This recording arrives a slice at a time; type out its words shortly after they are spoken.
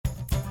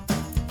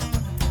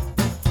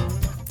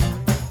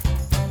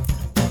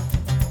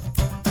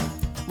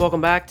Welcome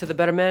back to the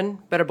Better Men,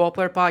 Better Ball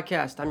Player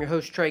podcast. I'm your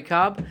host, Trey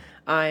Cobb.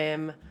 I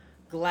am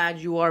glad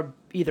you are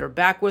either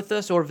back with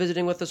us or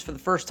visiting with us for the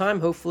first time.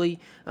 Hopefully,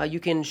 you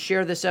can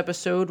share this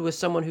episode with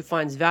someone who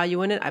finds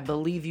value in it. I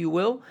believe you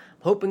will. I'm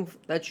hoping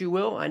that you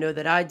will. I know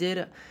that I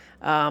did.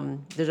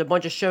 There's a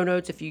bunch of show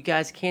notes. If you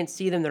guys can't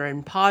see them, they're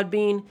in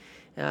Podbean.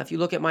 If you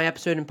look at my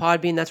episode in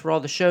Podbean, that's where all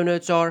the show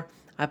notes are.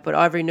 I put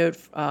every note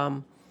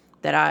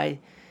that I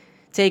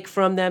take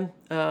from them,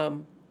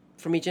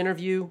 from each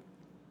interview.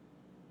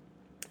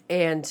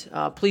 And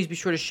please be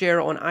sure to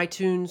share on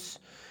iTunes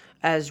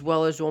as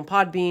well as on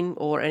Podbean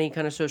or any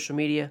kind of social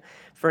media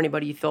for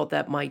anybody you felt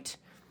that might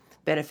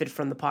benefit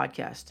from the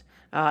podcast.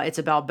 It's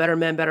about better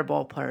men, better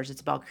ball players.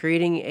 It's about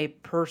creating a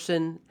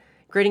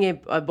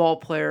ball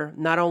player,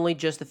 not only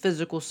just the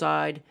physical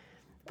side,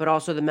 but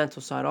also the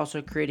mental side, also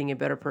creating a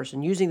better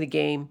person, using the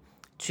game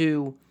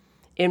to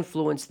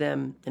influence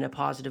them in a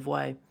positive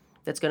way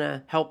that's going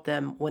to help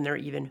them when they're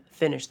even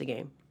finished the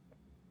game.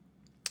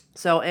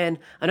 So, and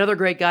another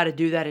great guy to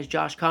do that is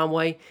Josh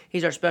Conway.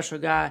 He's our special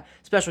guest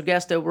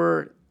that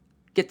we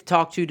get to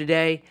talk to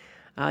today.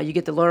 You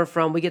get to learn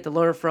from, we get to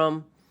learn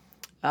from.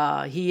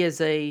 He is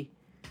an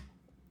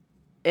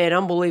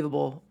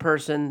unbelievable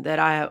person that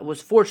I was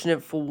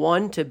fortunate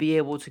to be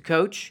able to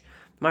coach.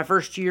 My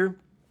first year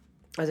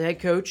as a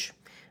head coach,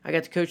 I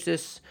got to coach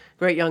this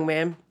great young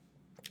man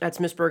at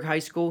Smithsburg High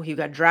School. He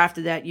got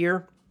drafted that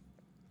year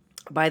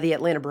by the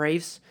Atlanta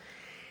Braves,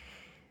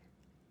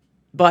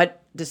 but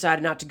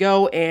decided not to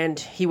go, and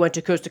he went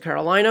to Coastal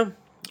Carolina,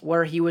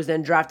 where he was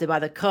then drafted by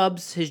the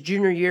Cubs his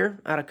junior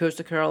year out of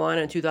Coastal Carolina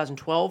in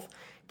 2012.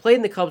 Played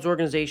in the Cubs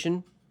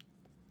organization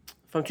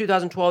from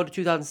 2012 to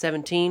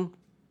 2017.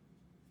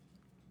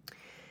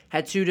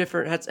 Had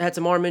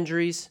some arm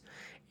injuries,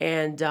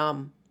 and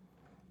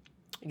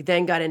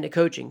then got into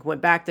coaching.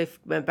 Went back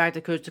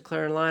to Coastal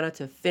Carolina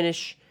to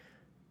finish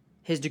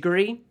his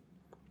degree.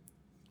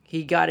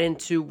 He got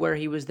into where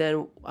he was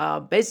then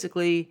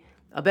basically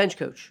a bench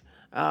coach.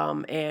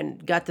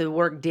 And got to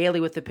work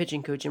daily with the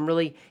pitching coach and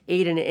really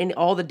aid in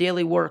all the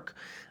daily work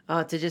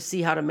to just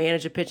see how to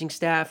manage a pitching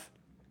staff,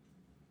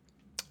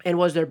 and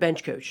was their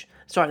bench coach.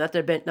 Sorry, not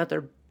their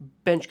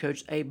bench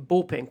coach, a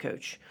bullpen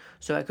coach.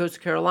 So at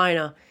Coastal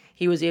Carolina,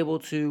 he was able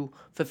to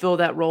fulfill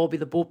that role, be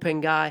the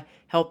bullpen guy,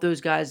 help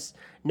those guys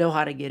know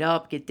how to get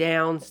up, get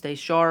down, stay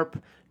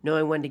sharp,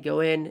 knowing when to go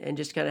in, and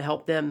just kind of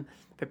help them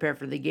prepare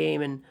for the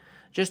game, and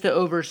just to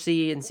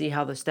oversee and see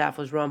how the staff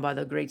was run by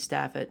the great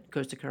staff at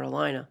Coastal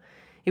Carolina.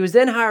 He was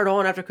then hired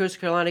on after Coastal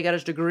Carolina got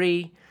his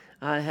degree,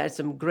 had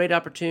some great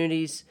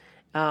opportunities,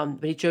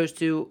 but he chose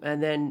to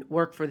and then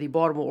work for the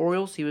Baltimore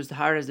Orioles. He was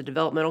hired as the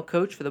developmental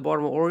coach for the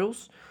Baltimore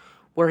Orioles,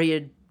 where he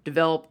had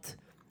developed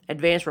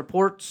advanced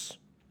reports.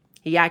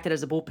 He acted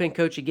as a bullpen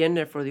coach again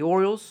there for the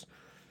Orioles,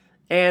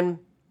 and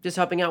just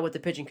helping out with the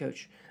pitching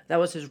coach. That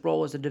was his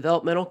role as a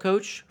developmental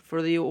coach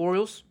for the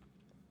Orioles.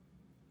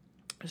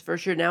 His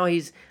first year now,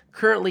 he's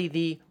currently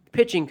the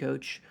pitching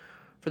coach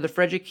for the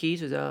Frederick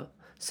Keys, who's a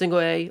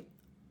single-A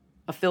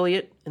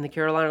affiliate in the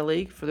Carolina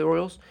League for the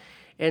Orioles.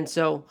 And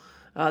so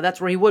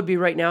that's where he would be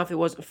right now if it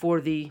wasn't for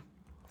the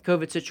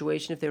COVID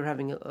situation, if they were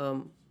having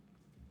a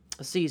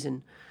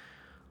season.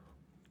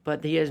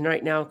 But he is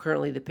right now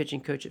currently the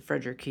pitching coach at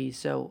Frederick Keys.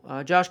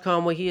 So Josh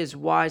Conway, he is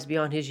wise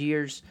beyond his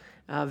years,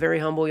 very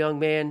humble young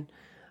man,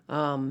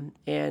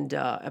 and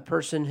a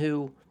person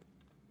who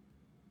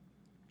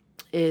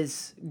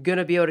is going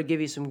to be able to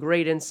give you some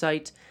great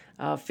insight.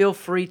 Feel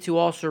free to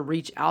also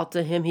reach out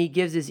to him. He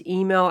gives his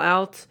email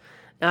out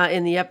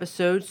in the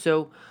episode,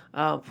 so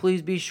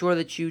please be sure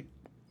that if you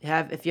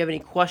have any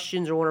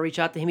questions or want to reach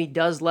out to him. He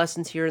does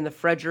lessons here in the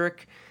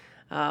Frederick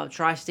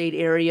tri-state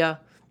area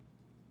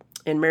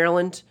in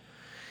Maryland.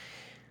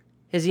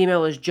 His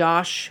email is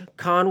Josh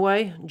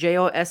Conway,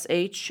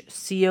 JoshConway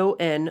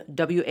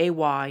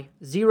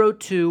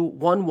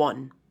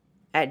 0211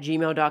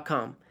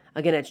 @gmail.com.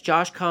 Again, it's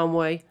Josh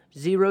Conway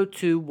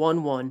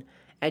 0211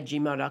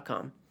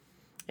 @gmail.com.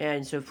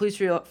 And so please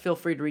feel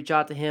free to reach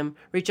out to him.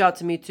 Reach out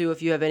to me, too,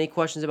 if you have any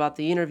questions about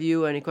the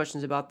interview, any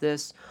questions about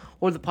this,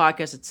 or the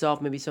podcast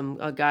itself, maybe some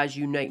guys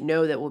you might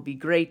know that would be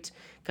great,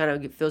 kind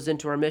of fills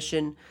into our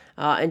mission.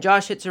 And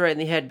Josh hits it right in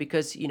the head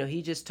because,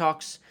 he just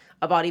talks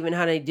about even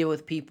how to deal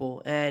with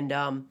people and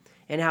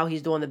how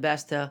he's doing the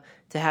best to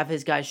have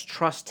his guys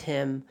trust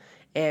him,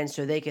 and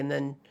so he can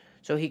then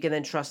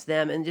trust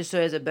them, and just so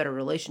he has a better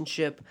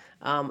relationship.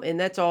 And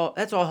that's all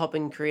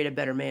helping create a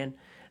better man.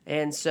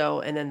 And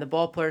then the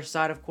ball player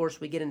side, of course,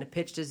 we get into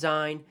pitch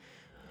design.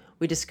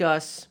 We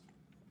discuss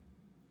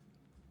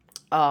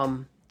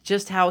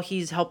just how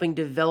he's helping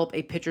develop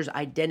a pitcher's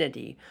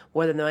identity,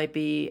 whether they might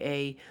be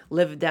a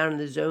live down in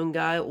the zone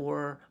guy,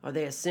 or are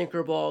they a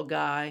sinker ball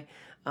guy,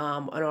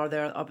 and are they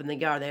up in the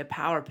guy? Are they a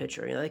power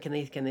pitcher? Can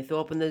they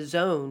throw up in the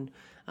zone?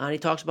 And he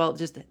talks about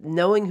just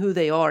knowing who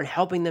they are and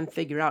helping them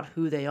figure out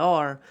who they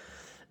are,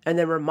 and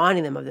then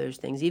reminding them of those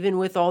things. Even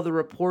with all the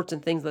reports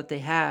and things that they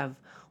have,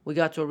 we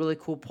got to a really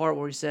cool part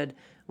where he said,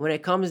 when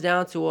it comes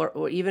down to,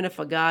 or even if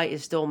a guy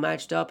is still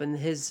matched up and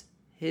his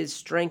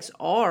strengths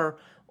are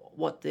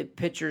what the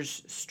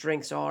pitcher's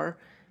strengths are,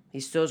 He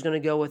still is going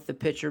to go with the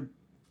pitcher,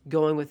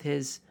 going with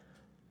his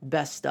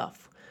best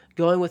stuff,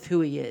 going with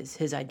who he is,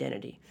 his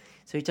identity.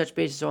 So he touched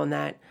bases on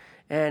that,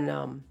 and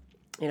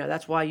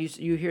that's why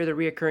you hear the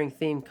reoccurring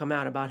theme come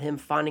out about him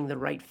finding the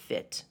right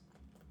fit,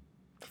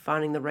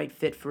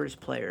 for his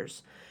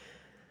players,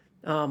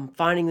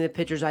 finding the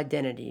pitcher's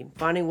identity,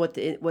 finding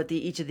what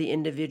each of the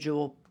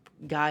individual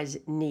guys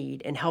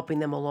need, and helping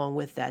them along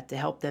with that to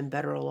help them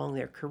better along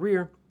their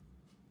career.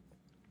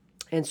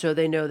 And so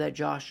they know that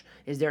Josh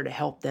is there to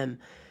help them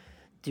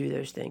do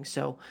those things.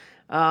 So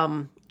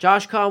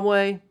Josh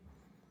Conway,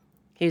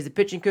 he's the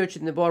pitching coach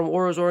in the Baltimore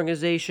Orioles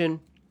organization.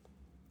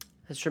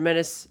 Has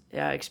tremendous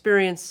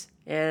experience,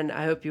 and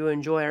I hope you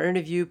enjoy our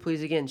interview.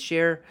 Please, again,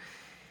 share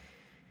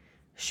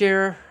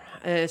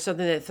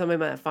something that somebody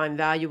might find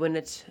value in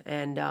it,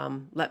 and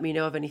let me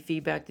know of any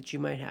feedback that you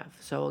might have.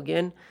 So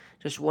again,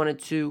 just wanted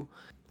to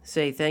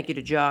say thank you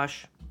to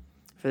Josh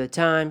for the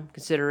time,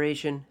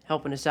 consideration,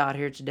 helping us out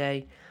here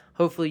today.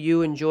 Hopefully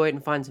you enjoy it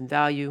and find some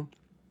value.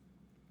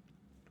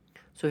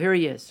 So here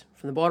he is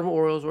from the Baltimore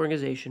Orioles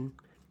organization,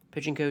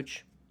 pitching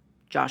coach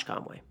Josh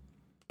Conway.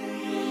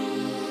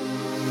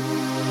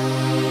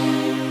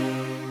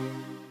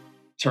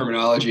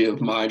 Terminology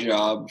of my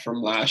job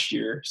from last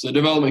year. So the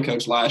development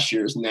coach last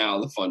year is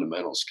now the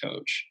fundamentals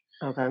coach.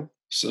 Okay.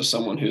 So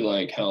someone who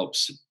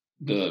helps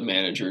the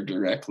manager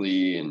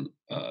directly, and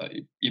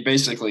you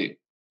basically,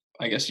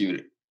 I guess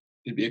it'd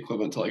be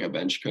equivalent to a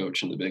bench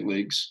coach in the big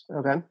leagues.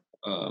 Okay.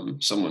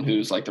 Someone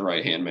who's the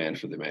right hand man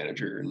for the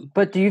manager.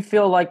 But do you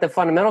feel like the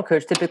fundamental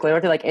coach typically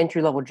aren't they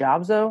entry level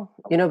jobs though?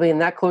 Being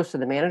that close to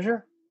the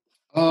manager,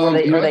 or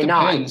they it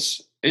not?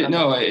 Depends.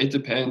 No, it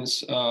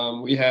depends.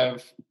 We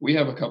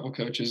have a couple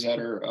coaches that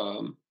are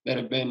that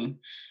have been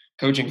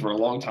coaching for a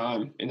long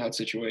time in that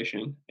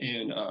situation,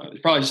 and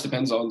it probably just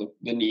depends on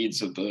the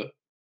needs of the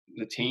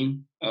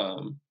team.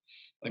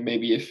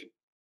 Maybe if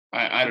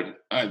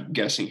I'm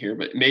guessing here,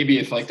 but maybe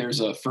if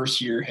there's a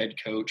first year head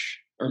coach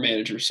or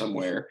manager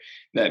somewhere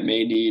that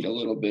may need a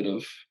little bit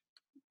of,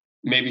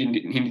 maybe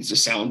he needs a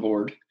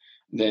soundboard,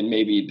 then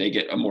maybe they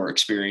get a more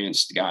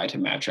experienced guy to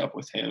match up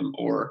with him.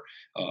 Or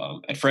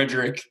at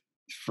Frederick,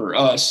 for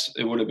us,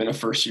 it would have been a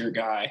first year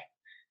guy.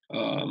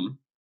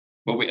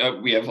 But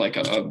we have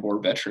a more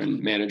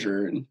veteran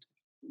manager, and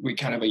we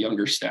kind of have a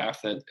younger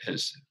staff that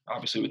has,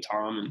 obviously with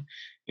Tom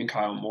and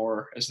Kyle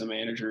Moore as the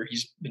manager,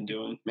 he's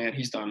done, I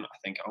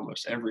think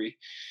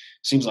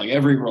seems like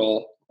every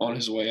role on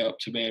his way up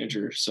to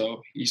manager.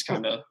 So he's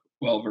kind of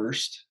well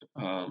versed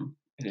in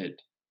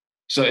it.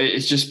 So it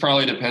just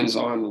probably depends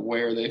on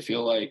where they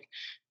feel like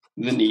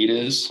the need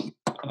is.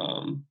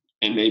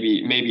 And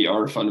maybe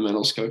our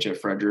fundamentals coach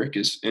at Frederick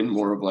is in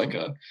more of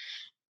a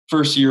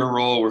first year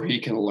role where he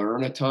can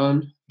learn a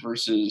ton,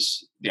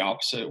 versus the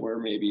opposite, where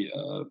maybe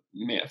a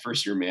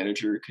first year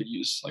manager could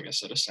use, like I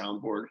said, a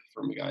soundboard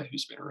from a guy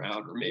who's been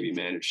around or maybe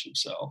managed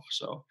himself.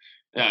 So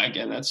yeah,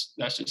 again, that's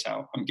just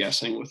how I'm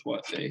guessing with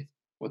what they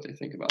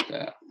think about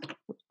that.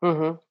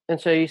 Mm-hmm. And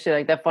so you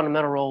say that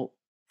fundamental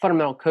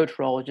coach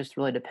role is just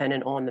really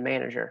dependent on the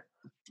manager.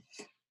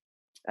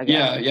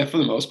 Yeah, for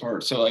the most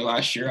part. So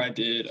last year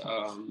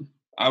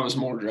I was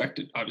more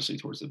directed obviously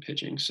towards the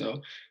pitching.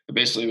 So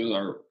basically it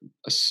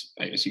was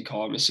I guess you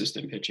call him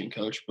assistant pitching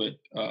coach, but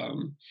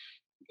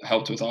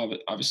helped with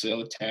obviously all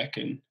the tech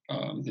and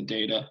the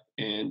data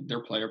and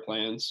their player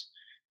plans,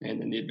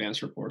 and then the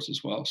advanced reports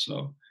as well.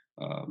 So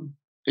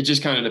it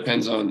just kind of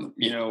depends on,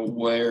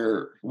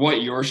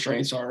 what your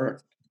strengths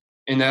are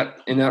in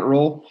that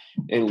role,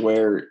 and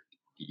where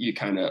you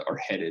kind of are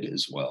headed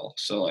as well.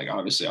 So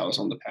obviously I was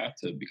on the path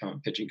to become a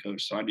pitching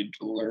coach, so I needed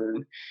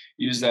to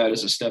use that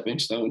as a stepping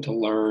stone to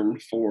learn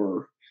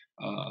for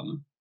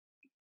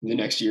the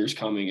next years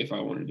coming if I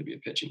wanted to be a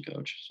pitching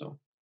coach. So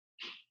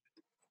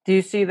do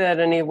you see that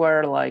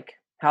anywhere,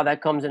 how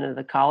that comes into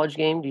the college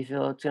game? Do you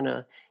feel it's going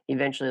to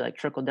eventually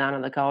trickle down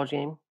in the college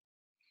game?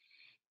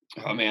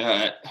 Oh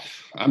man,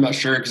 I'm not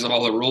sure because of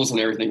all the rules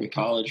and everything with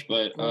college,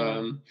 but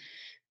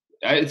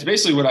it's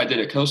basically what I did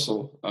at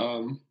Coastal.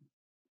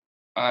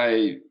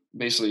 I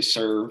basically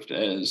served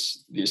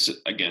as the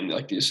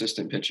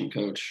assistant pitching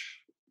coach,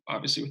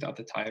 obviously without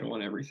the title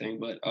and everything,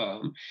 but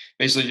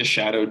basically just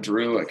shadowed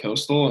Drew at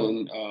Coastal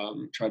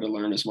and tried to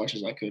learn as much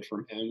as I could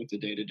from him with the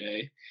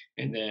day-to-day.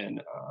 And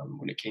then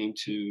when it came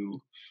to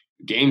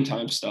game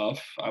time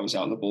stuff, I was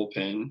out in the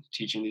bullpen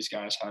teaching these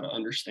guys how to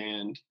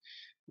understand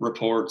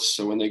reports.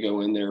 So when they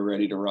go in there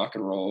ready to rock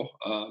and roll,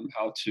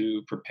 how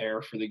to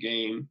prepare for the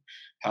game,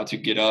 how to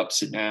get up,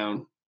 sit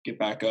down, get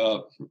back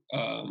up.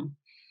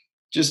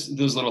 Just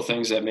those little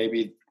things that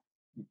maybe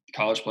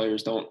college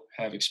players don't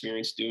have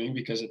experience doing,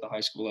 because at the high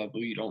school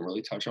level, you don't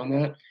really touch on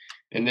that.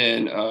 And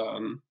then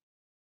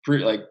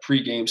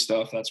pre-game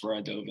stuff, that's where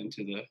I dove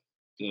into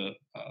the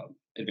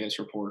advanced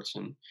reports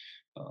and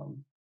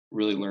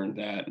really learned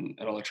that and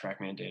all the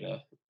TrackMan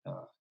data.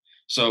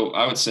 So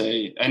I would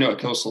say, I know at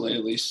Coastal, they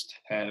always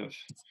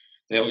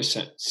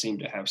seem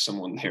to have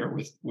someone there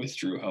with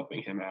Drew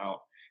helping him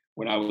out.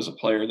 When I was a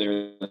player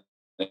there,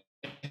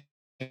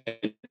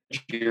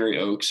 Jerry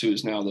Oaks, who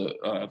is now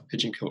the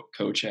pitching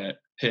coach at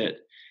Pitt,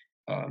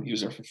 He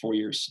was there for 4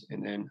 years,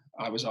 and then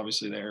I was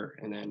obviously there.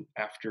 And then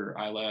after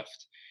I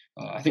left,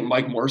 I think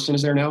Mike Morrison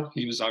is there now.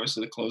 He was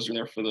obviously the closer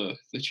there for the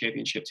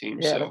championship team.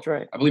 Yeah, So that's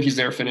right. I believe he's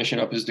there finishing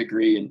up his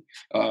degree,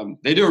 and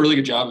they do a really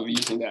good job of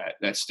using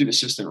that student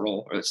assistant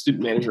role or that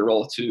student manager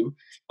role to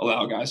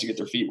allow guys to get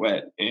their feet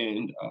wet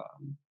and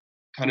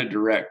kind of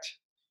direct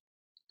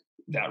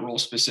that role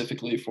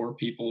specifically for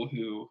people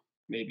who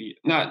maybe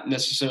not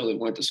necessarily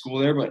went to school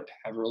there, but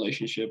have a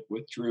relationship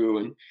with Drew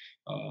and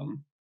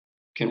um,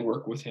 can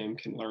work with him,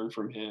 can learn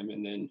from him,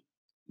 and then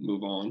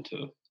move on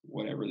to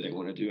whatever they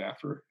want to do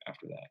after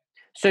that.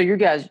 So you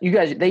guys,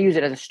 they use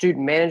it as a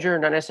student manager,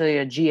 not necessarily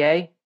a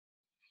GA,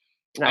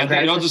 not a I think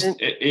grad it all just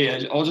assistant.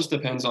 it all just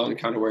depends on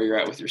kind of where you're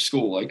at with your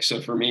school. Like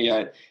so for me,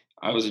 I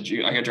was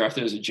I got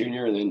drafted as a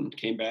junior and then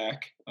came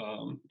back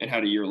and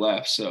had a year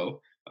left.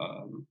 So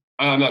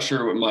I'm not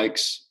sure what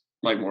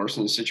Mike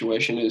Morrison's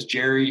situation is.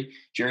 Jerry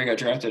got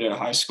drafted at a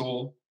high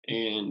school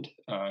and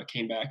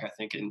came back. I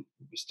think and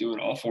was doing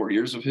all 4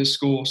 years of his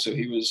school, so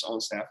he was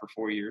on staff for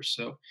 4 years.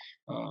 So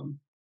um,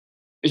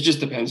 it just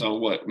depends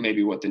on what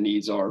the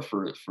needs are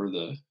for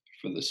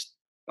this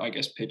I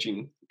guess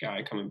pitching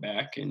guy coming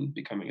back and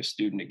becoming a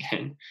student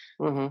again.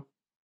 Hmm.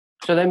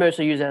 So they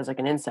mostly use it as like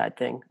an inside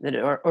thing,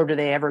 or do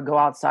they ever go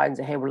outside and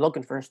say, "Hey, we're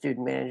looking for a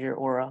student manager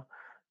or a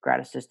grad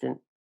assistant"?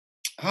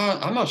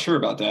 I'm not sure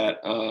about that.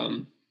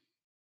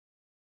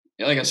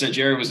 Yeah, like I said,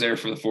 Jerry was there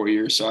for the 4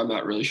 years, so I'm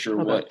not really sure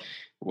Okay,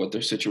 what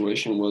their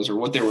situation was or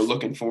what they were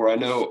looking for. I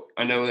know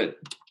that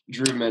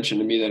Drew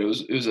mentioned to me that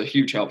it was a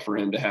huge help for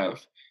him to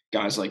have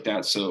guys like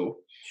that. So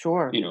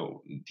sure.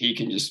 he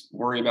can just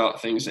worry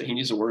about things that he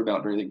needs to worry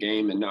about during the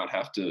game and not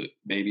have to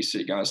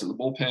babysit guys in the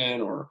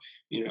bullpen or,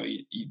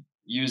 you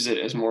use it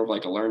as more of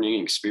like a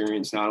learning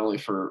experience, not only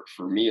for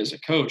me as a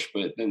coach,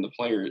 but then the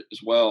player as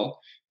well,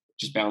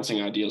 just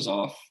bouncing ideas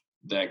off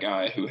that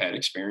guy who had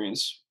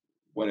experience,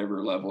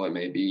 whatever level it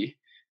may be.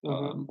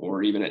 Hmm.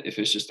 Or even if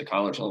it's just the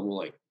college level,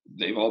 like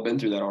they've all been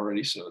through that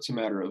already. So it's a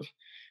matter of,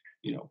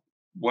 you know,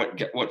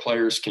 what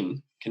players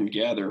can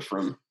gather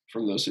from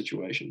those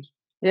situations.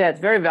 Yeah, it's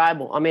very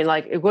valuable. I mean,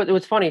 like it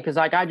was funny because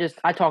like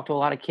I talk to a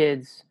lot of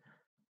kids,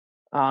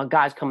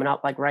 guys coming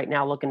up like right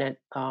now looking at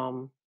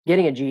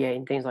getting a GA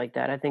and things like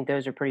that. I think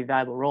those are pretty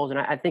valuable roles, and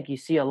I think you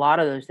see a lot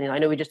of those things. I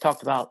know we just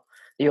talked about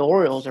the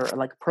Orioles or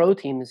like pro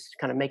teams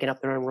kind of making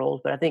up their own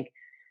roles, but I think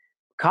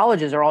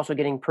colleges are also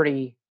getting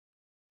pretty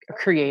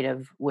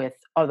creative with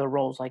other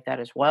roles like that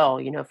as well.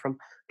 From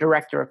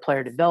director of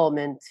player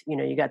development,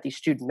 you got these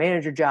student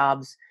manager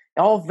jobs,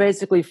 all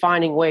basically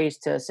finding ways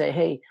to say,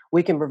 hey,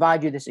 we can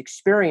provide you this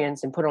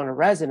experience and put it on a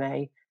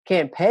resume.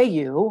 Can't pay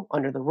you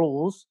under the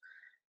rules,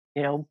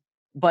 you know,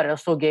 but it'll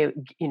still give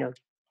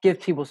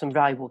people some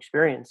valuable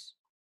experience.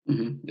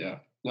 Yeah.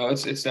 No,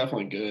 it's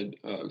definitely good,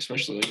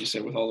 especially like you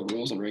said, with all the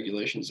rules and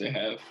regulations they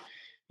have.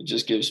 It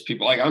just gives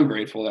people like I'm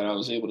grateful that I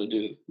was able to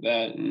do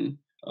that, and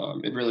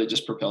it really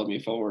just propelled me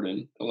forward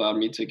and allowed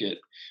me to get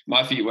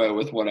my feet wet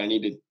with what I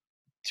needed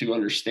to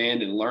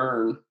understand and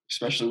learn,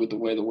 especially with the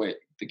way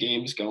the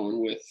game's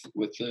going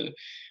with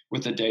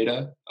the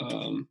data,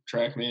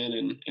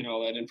 TrackMan and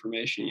all that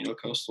information.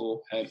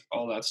 Coastal had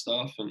all that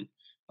stuff, and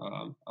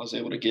I was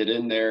able to get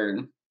in there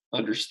and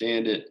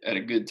understand it at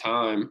a good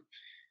time.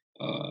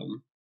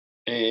 Um,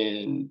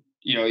 and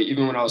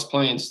even when I was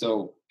playing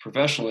still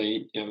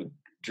professionally,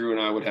 Drew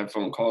and I would have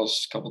phone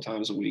calls a couple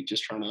times a week,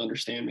 just trying to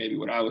understand maybe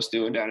what I was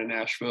doing down in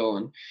Nashville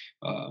and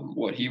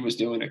what he was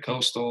doing at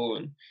Coastal,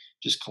 and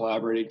just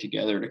collaborating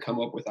together to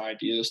come up with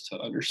ideas to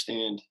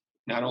understand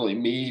not only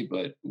me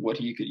but what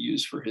he could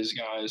use for his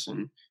guys.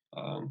 And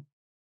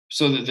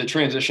so the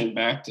transition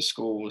back to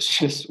school was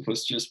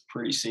just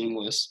pretty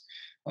seamless.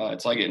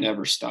 It's like it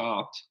never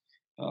stopped.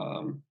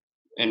 Um,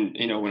 and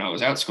when I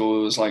was at school,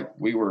 it was like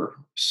we were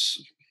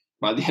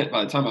by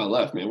the time I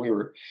left, man, we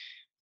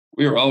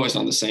were always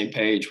on the same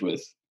page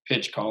with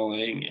pitch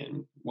calling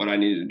and what I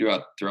needed to do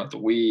throughout the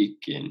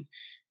week and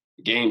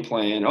game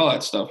plan, all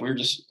that stuff. We were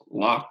just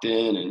locked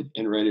in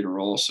and ready to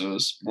roll. So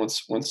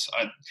once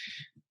I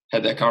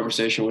had that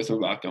conversation with him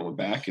about going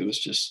back, it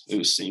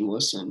was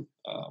seamless and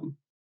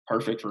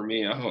perfect for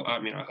me. I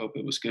hope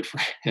it was good for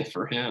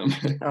for him.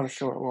 I'm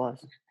sure it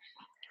was.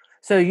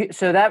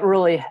 So that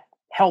really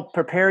helped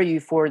prepare you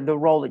for the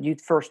role that you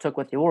first took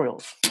with the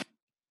Orioles.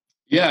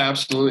 Yeah,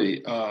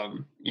 absolutely.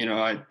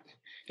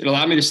 It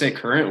allowed me to stay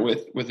current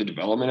with the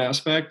development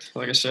aspect,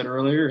 like I said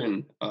earlier,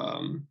 and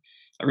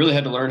I really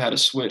had to learn how to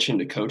switch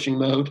into coaching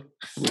mode,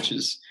 which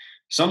is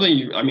something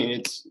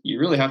you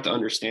really have to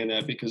understand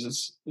that, because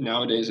it's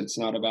nowadays it's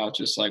not about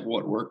just like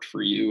what worked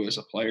for you as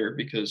a player,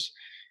 because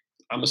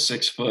I'm a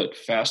 6 foot,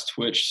 fast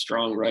twitch,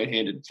 strong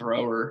right-handed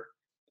thrower,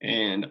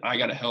 and I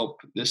got to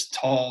help this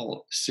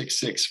tall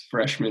 6'6"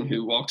 freshman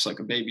who walks like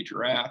a baby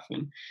giraffe.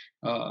 And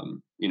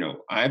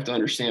I have to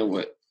understand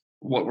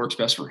what works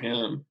best for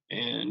him,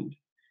 and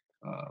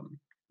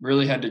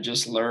really had to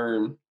just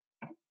learn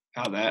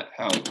how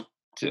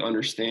to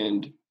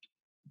understand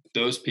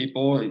those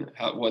people and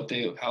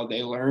how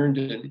they learned,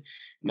 and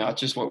not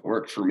just what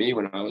worked for me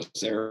when I was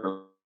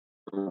there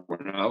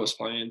when I was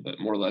playing, but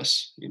more or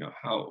less,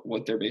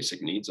 what their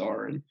basic needs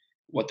are and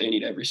what they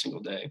need every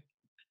single day.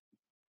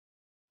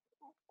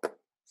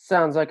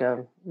 Sounds like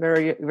a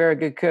very, very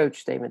good coach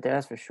statement there,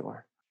 that's for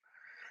sure.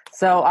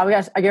 So I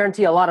guess I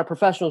guarantee a lot of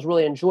professionals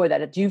really enjoy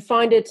that. Do you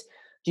find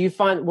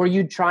were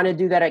you trying to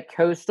do that at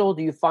Coastal?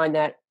 Do you find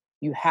that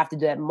you have to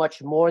do that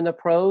much more in the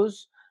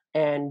pros?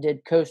 And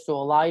did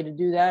Coastal allow you to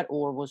do that?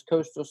 Or was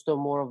Coastal still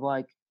more of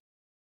like,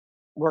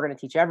 we're going to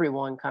teach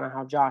everyone kind of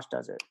how Josh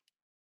does it?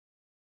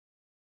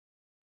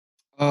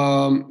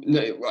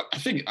 No, well,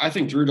 I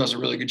think Drew does a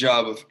really good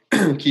job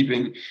of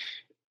keeping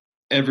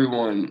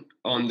everyone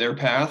on their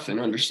path and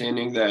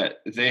understanding that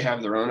they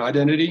have their own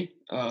identity.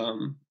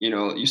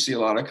 You see a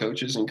lot of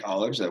coaches in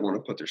college that want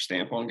to put their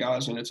stamp on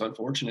guys, and it's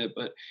unfortunate.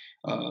 But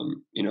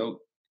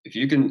if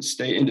you can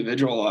stay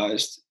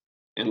individualized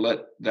and let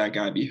that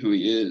guy be who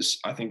he is,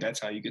 I think that's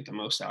how you get the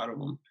most out of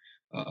him.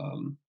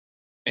 Um,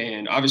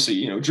 and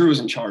obviously, Drew was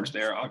in charge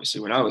there. Obviously,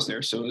 when I was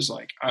there, so it was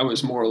like I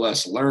was more or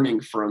less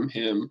learning from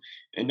him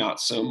and not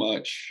so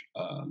much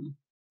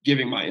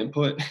giving my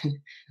input.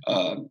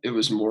 It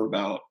was more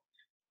about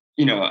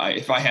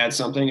if I had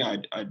something,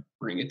 I'd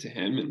bring it to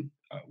him and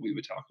we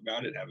would talk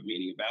about it, have a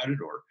meeting about it,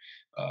 or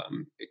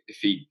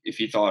if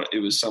he thought it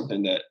was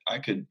something that I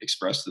could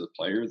express to the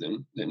player,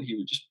 then he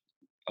would just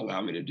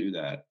allow me to do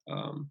that.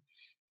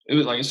 It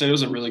was like I said, it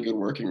was a really good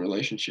working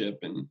relationship,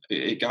 and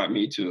it got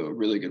me to a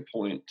really good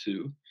point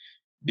to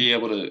be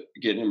able to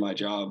get in my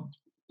job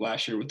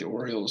last year with the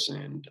Orioles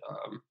and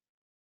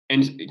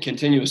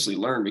continuously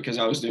learn because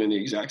I was doing the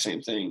exact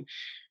same thing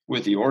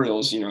with the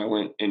Orioles. I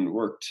went and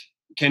worked.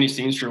 Kenny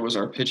Steenstra was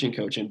our pitching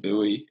coach in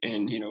Bowie,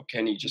 and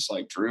Kenny just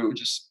like Drew,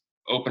 just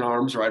open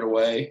arms right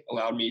away,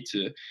 allowed me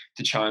to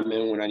chime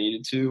in when I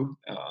needed to,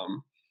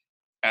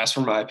 ask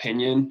for my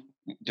opinion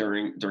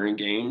during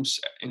games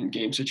in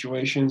game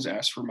situations,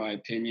 ask for my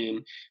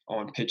opinion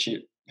on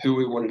pitching, who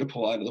we wanted to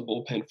pull out of the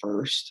bullpen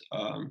first.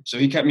 So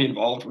he kept me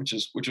involved, which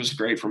was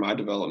great for my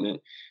development.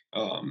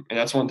 And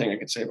that's one thing I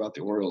could say about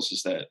the Orioles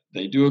is that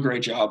they do a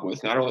great job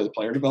with not only the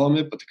player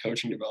development but the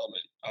coaching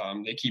development.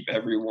 They keep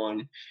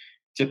everyone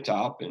tip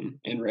top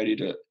and ready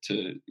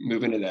to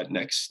move into that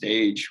next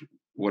stage,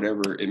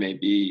 whatever it may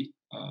be.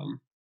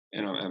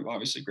 And I'm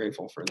obviously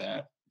grateful for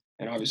that.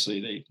 And obviously,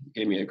 they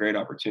gave me a great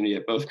opportunity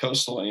at both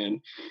Coastal and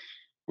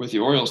with the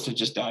Orioles to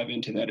just dive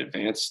into that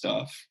advanced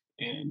stuff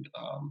and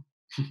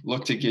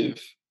look to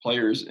give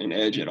players an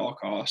edge at all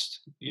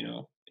costs.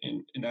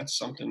 And that's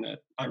something that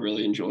I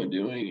really enjoy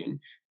doing.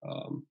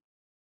 And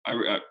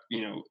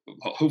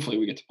hopefully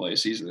we get to play a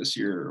season this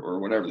year or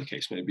whatever the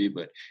case may be.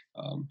 But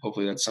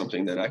hopefully that's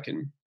something that I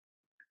can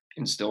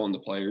instill in the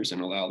players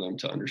and allow them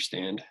to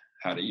understand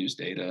how to use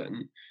data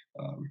and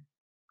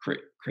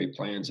create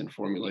plans and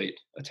formulate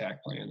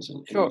attack plans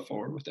and Sure. move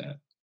forward with that.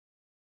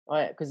 Oh,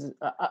 yeah, because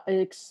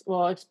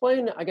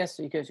explain. I guess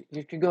you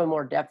could go in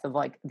more depth of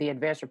like the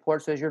advanced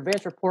report. So is your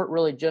advanced report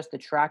really just the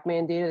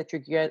TrackMan data that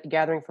you're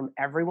gathering from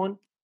everyone?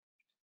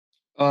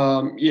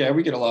 Yeah,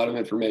 we get a lot of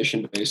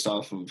information based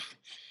off of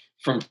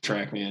from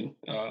TrackMan.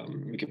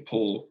 We can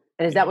pull,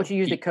 And is that what you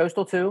used at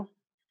Coastal too?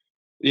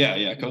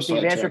 yeah, The Coastal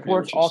had advanced TrackMan,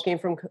 reports which all is came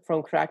from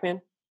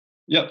TrackMan.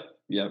 yep.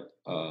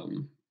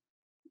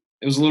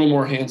 It was a little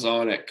more hands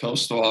on at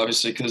Coastal,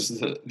 obviously, because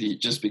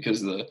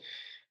because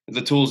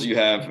the tools you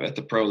have at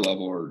the pro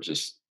level are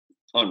just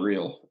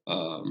unreal.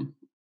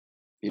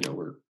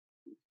 We're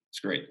it's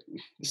great.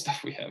 The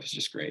stuff we have is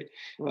just great.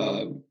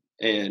 Mhm.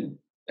 And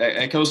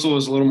at Coastal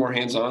was a little more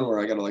hands on, where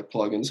I got to like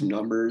plug in some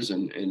numbers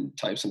and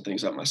type some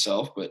things up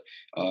myself. But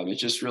it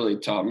just really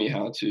taught me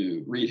how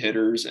to read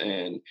hitters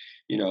and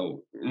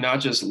not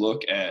just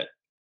look at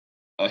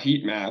a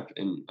heat map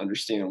and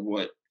understand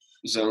what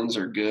zones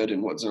are good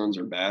and what zones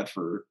are bad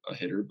for a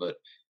hitter, but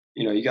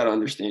you got to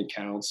understand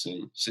counts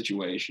and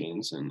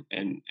situations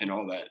and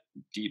all that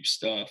deep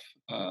stuff.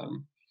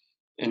 And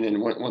then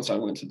once I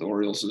went to the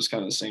Orioles, it was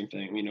kind of the same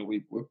thing.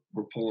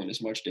 We're pulling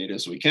as much data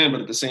as we can,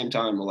 but at the same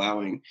time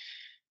allowing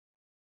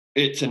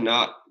it to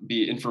not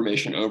be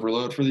information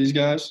overload for these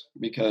guys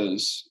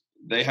because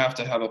they have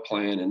to have a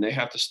plan and they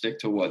have to stick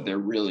to what they're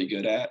really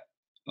good at,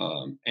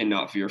 and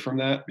not veer from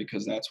that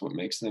because that's what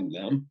makes them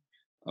them.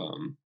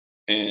 Um,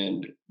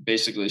 and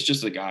basically, it's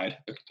just a guide,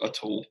 a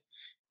tool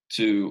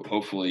to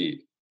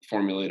hopefully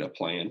formulate a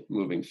plan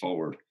moving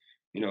forward.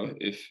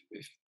 If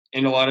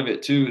and a lot of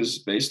it too is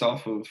based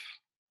off of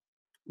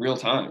real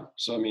time.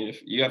 So I mean,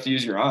 if you have to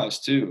use your eyes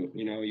too,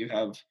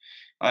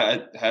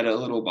 I had a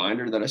little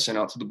binder that I sent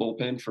out to the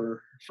bullpen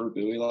for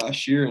Bowie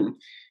last year, and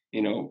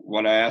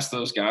what I asked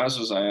those guys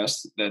was I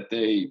asked that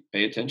they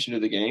pay attention to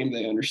the game,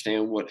 they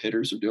understand what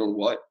hitters are doing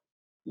what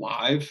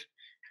live,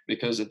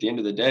 because at the end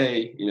of the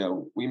day,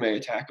 we may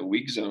attack a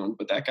weak zone,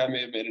 but that guy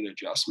may have made an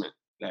adjustment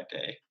that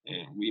day,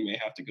 and we may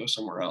have to go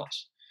somewhere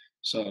else.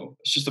 So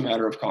it's just a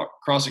matter of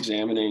cross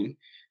examining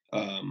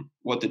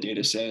what the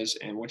data says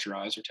and what your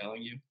eyes are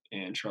telling you,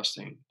 and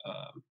trusting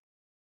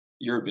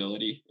your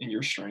ability and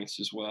your strengths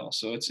as well.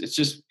 So it's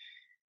just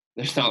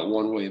there's not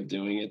one way of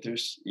doing it.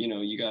 There's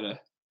you got to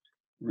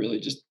really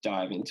just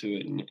dive into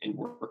it and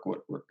work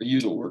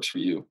use what works for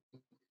you.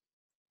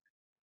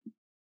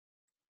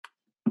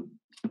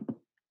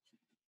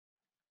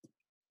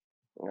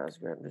 That's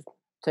great. I'm just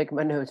taking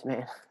my notes,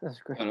 man. That's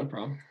great. No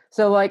problem.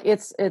 So like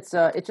it's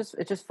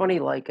just funny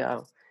like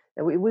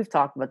and we've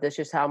talked about this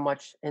just how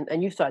much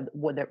and you said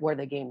where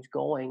the game's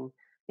going,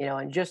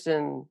 and just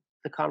in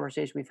the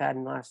conversation we've had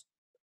in the last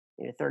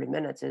 30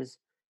 minutes is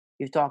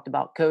you've talked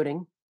about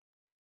coding,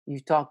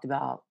 you've talked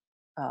about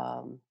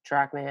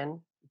TrackMan,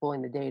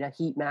 pulling the data,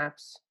 heat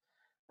maps,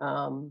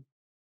 um,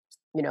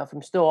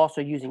 from still also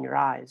using your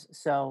eyes.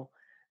 So,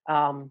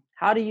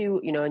 how do you,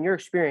 in your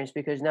experience,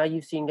 because now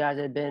you've seen guys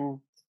that have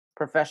been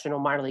professional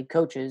minor league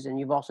coaches, and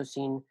you've also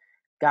seen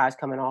guys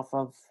coming off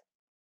of,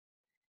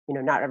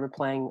 not ever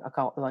playing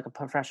like a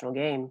professional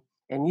game,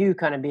 and you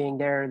kind of being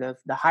there,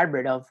 the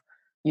hybrid of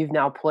you've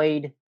now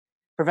played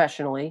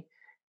professionally,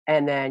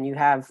 and then you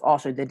have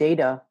also the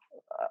data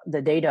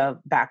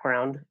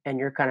background, and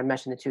you're kind of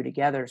meshing the two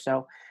together.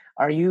 So,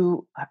 are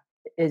you?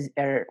 Is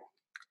are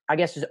I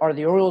guess are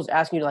the Orioles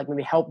asking you to like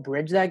maybe help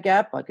bridge that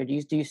gap? Like, do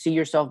you see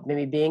yourself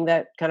maybe being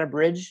that kind of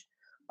bridge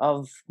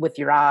of with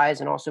your eyes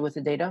and also with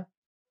the data?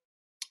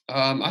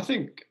 I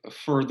think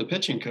for the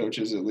pitching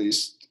coaches, at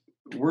least,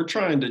 we're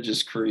trying to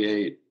just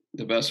create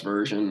the best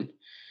version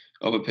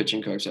of a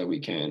pitching coach that we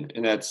can.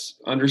 And that's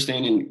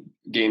understanding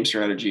game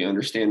strategy,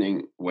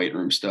 understanding weight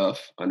room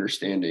stuff,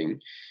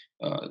 understanding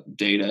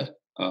data,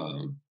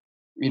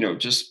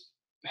 just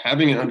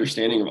having an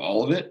understanding of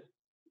all of it,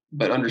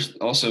 but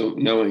also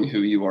knowing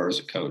who you are as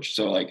a coach.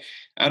 So, like,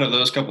 out of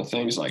those couple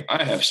things, like,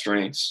 I have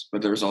strengths,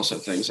 but there's also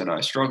things that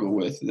I struggle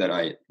with that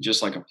I,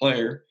 just like a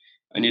player,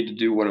 I need to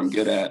do what I'm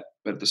good at,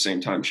 but at the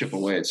same time, chip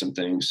away at some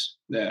things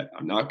that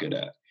I'm not good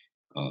at.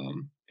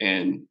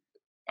 And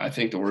I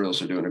think the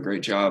Orioles are doing a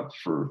great job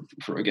for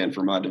again,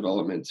 for my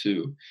development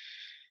to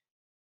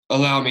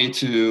allow me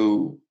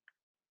to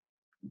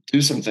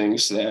do some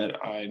things that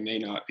I may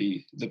not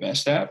be the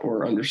best at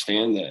or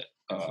understand that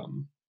I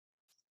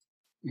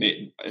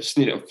just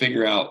need to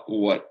figure out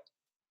what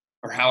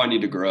or how I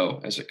need to grow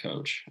as a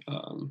coach.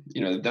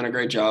 They've done a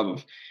great job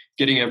of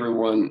getting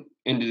everyone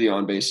into the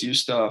on base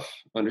use stuff,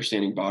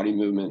 understanding body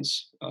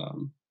movements,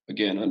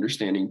 again,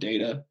 understanding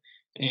data,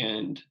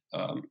 and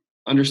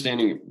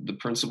understanding the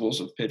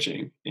principles of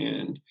pitching.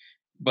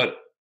 But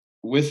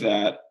with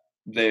that,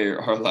 they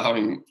are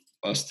allowing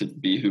us to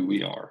be who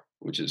we are,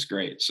 which is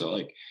great. So,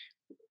 like,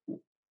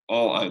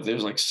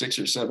 there's like 6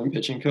 or 7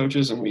 pitching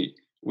coaches, and we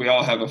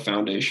all have a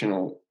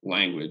foundational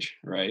language,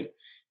 right?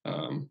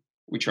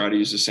 We try to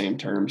use the same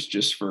terms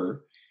just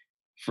for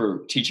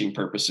teaching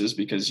purposes,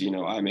 because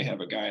I may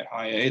have a guy at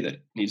high A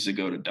that needs to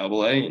go to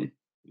double A, and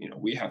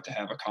we have to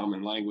have a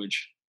common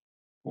language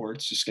or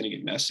it's just going to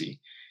get messy.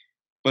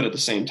 But at the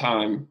same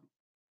time,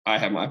 I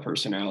have my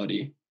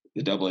personality,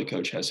 the double A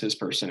coach has his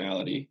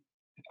personality.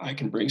 I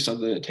can bring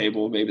something to the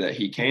table maybe that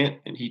he can't,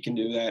 and he can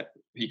do that,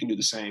 he can do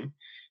the same.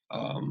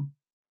 Um,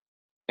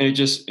 and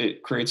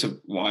it creates a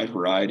wide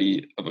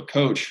variety of a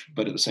coach,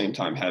 but at the same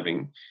time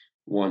having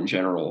one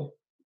general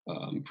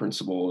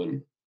principle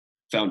and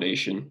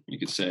foundation, you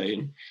could say,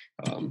 and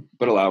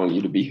but allowing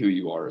you to be who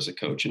you are as a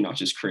coach and not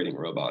just creating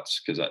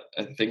robots. Because I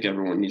think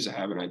everyone needs to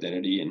have an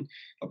identity and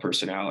a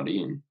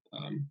personality, and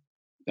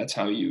that's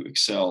how you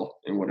excel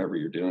in whatever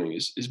you're doing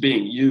is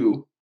being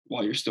you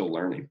while you're still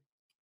learning.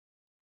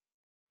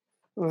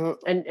 Mhm.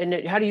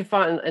 And how do you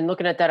find and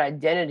looking at that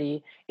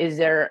identity, is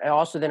there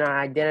also then an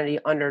identity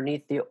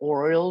underneath the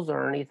Orioles or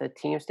underneath a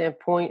team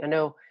standpoint? I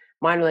know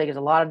minor league is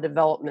a lot of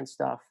development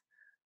stuff.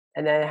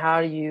 And then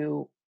how do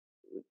you,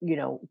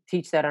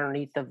 teach that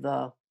underneath of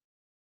the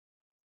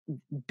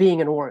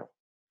being an Oriole?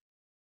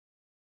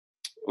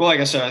 Well, like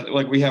I said,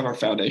 like, we have our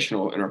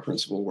foundational and our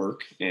principal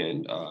work,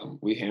 and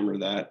we hammer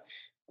that.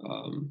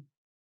 Um,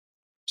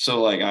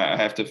 so, like, I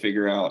have to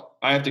figure out,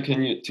 I have to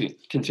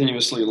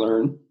continuously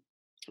learn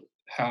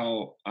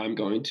how I'm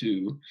going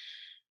to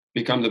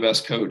become the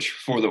best coach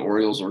for the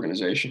Orioles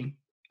organization.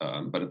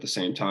 But at the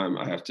same time,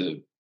 I have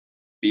to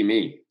be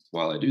me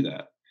while I do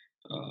that.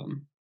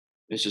 Um,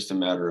 it's just a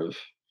matter of,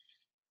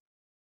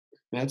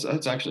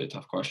 that's actually a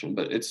tough question,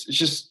 but it's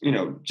just,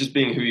 just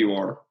being who you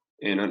are,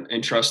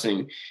 and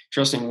trusting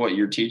what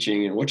you're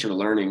teaching and what you're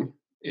learning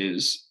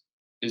is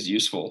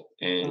useful.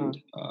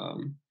 Mhm.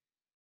 And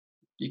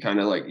you kind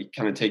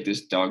of take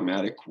this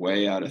dogmatic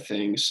way out of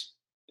things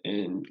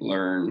and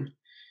learn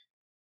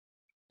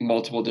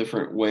multiple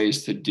different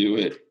ways to do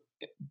it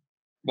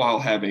while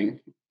having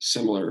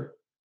similar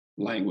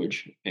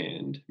language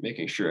and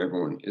making sure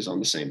everyone is on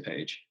the same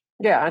page.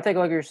 Yeah, I think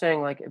like you're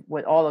saying, like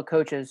with all the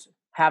coaches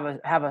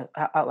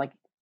like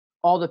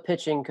all the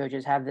pitching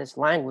coaches have this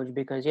language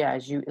because yeah,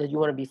 as you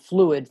want to be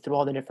fluid through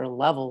all the different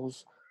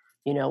levels,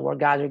 where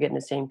guys are getting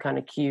the same kind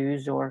of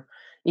cues, or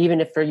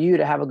even if for you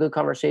to have a good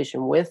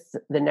conversation with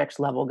the next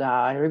level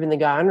guy or even the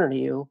guy under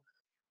you,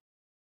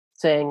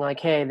 saying like,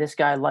 hey, this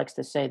guy likes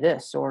to say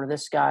this, or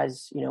this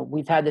guy's,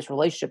 we've had this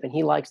relationship and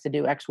he likes to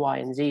do X, Y,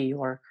 and Z,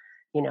 or,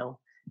 you know,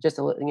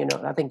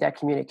 I think that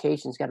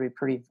communication's got to be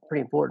pretty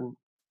important.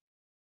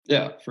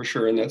 Yeah, for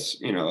sure. And that's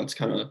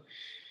kind of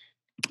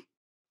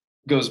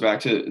goes back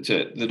to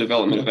the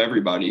development of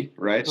everybody,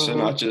 right? So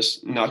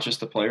Mm-hmm. not just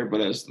the player, but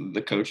as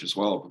the coach as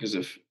well. Because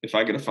if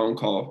I get a phone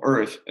call,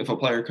 or if a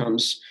player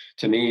comes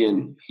to me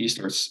and he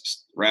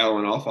starts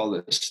rattling off all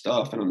this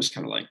stuff, and I'm just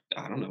kind of like,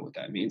 I don't know what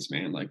that means,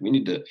 man. Like we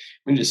need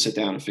to sit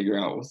down and figure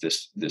out what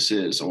this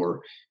is.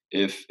 Or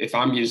if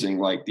I'm using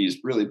like these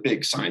really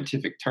big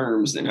scientific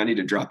terms, then I need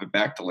to drop it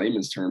back to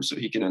layman's terms so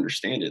he can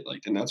understand it.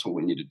 Like, then that's what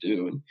we need to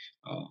do. And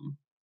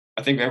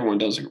I think everyone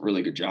does a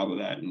really good job of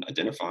that and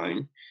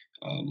identifying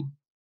um,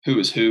 who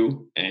is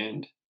who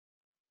and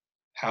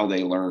how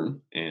they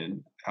learn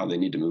and how they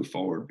need to move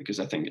forward. Because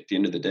I think at the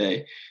end of the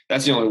day,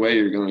 that's the only way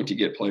you're going to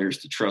get players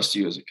to trust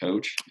you as a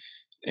coach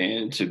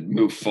and to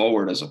move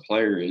forward as a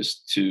player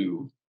is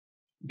to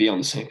be on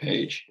the same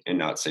page and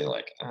not say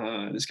like,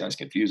 this guy's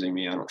confusing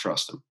me. I don't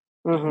trust him.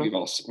 Mm-hmm.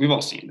 We've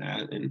all seen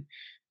that, and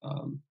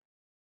um,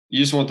 you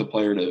just want the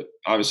player to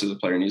obviously the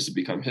player needs to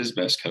become his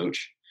best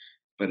coach,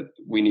 but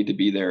we need to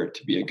be there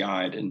to be a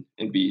guide and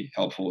be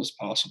helpful as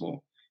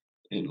possible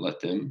and let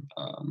them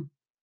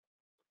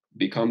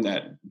become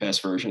that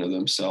best version of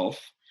themselves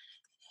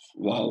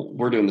while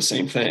we're doing the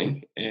same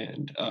thing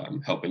and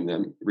helping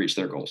them reach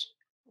their goals.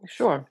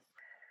 Sure.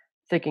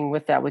 Thinking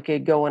with that, we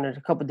could go in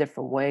a couple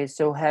different ways.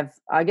 So have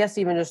I guess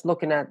even just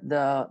looking at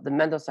the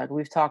mental side,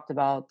 we've talked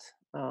about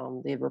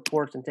the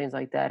reports and things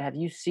like that. Have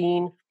you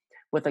seen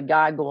with a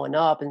guy going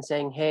up and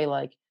saying, "Hey,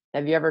 like,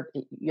 have you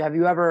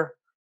ever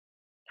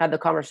had the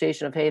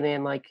conversation of, hey,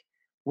 man, like,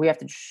 we have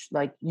to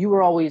like, you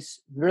were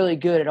always really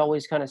good at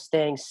always kind of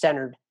staying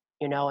centered,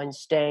 and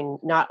staying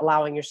not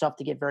allowing yourself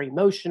to get very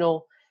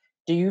emotional."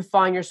 Do you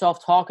find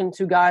yourself talking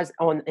to guys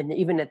on and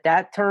even at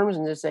that terms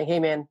and just saying, "Hey,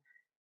 man,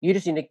 you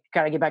just need to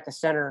kind of get back to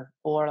center,"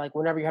 or like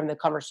whenever you're having the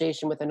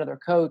conversation with another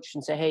coach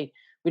and say, "Hey,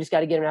 we just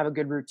got to get him to have a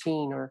good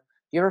routine," or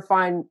do you ever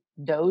find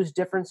those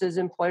differences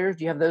in players?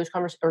 Do you have those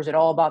conversations, or is it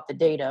all about the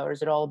data, or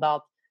is it all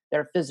about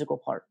their physical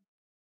part?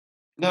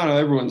 No,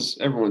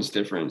 everyone's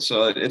different.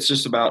 So it's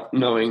just about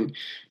knowing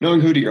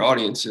who to your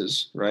audience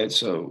is, right?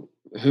 So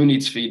who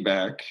needs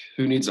feedback?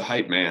 Who needs a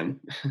hype man?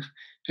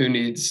 Who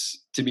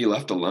needs to be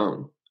left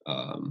alone?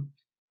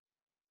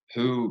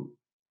 Who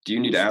do you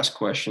need to ask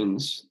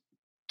questions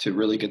to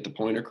really get the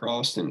point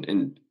across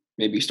and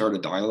maybe start a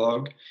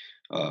dialogue?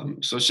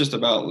 So it's just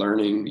about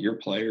learning your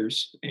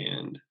players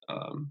and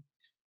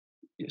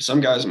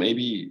some guys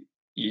maybe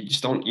you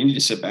need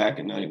to sit back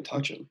and not even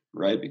touch them,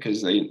 right?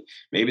 Because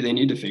maybe they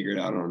need to figure it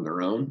out on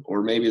their own,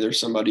 or maybe there's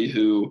somebody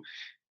who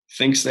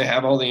thinks they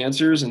have all the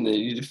answers and they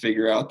need to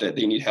figure out that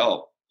they need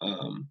help.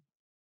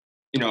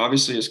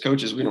 Obviously as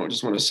coaches, we don't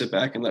just want to sit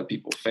back and let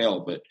people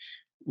fail, but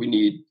we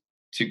need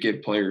to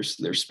give players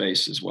their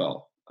space as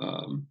well.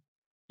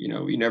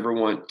 You never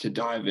want to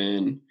dive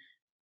in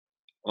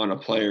on a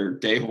player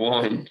day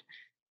one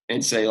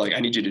and say like, I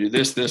need you to do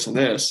this, this, and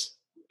this,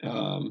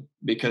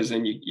 because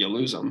then you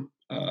lose them.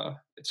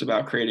 It's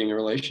about creating a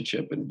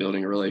relationship and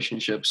building a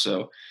relationship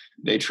so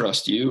they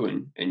trust you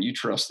and you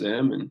trust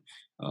them, and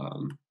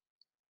um,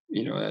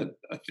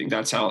 I think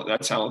that's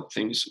how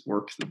things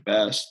work the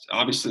best.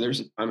 Obviously, there's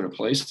a time and a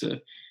place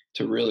to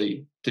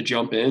really to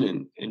jump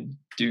in and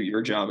do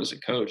your job as a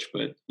coach,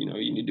 but you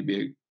need to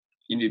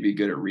be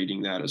good at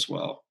reading that as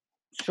well.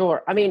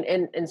 Sure. I mean,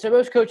 and so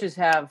most coaches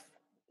have,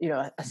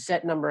 a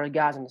set number of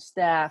guys on the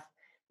staff.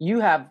 You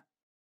have,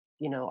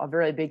 a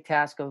very big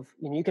task of,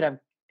 you could have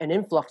an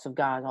influx of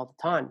guys all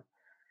the time.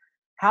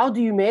 How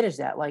do you manage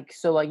that? Like,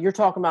 so like you're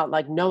talking about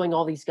like knowing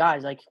all these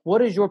guys, like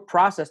what is your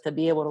process to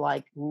be able to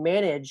like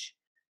manage,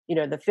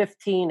 the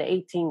 15 to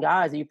 18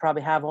 guys that you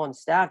probably have on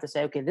staff to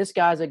say, okay, this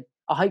guy's a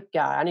hype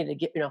guy. I need to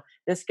get,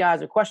 this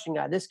guy's a question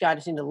guy. This guy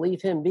just need to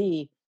leave him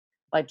be.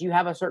 Like, do you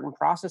have a certain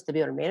process to be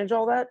able to manage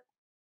all that?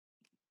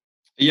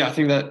 Yeah, I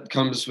think that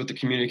comes with the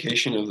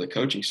communication of the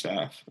coaching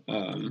staff.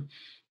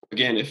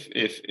 Again,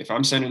 if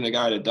I'm sending a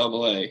guy to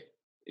Double A,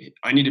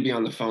 I need to be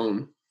on the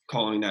phone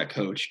calling that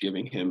coach,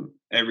 giving him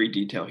every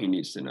detail he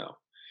needs to know.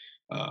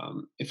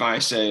 If I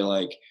say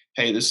like,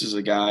 "Hey, this is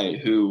a guy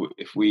who,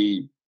 if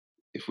we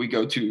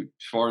go too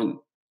far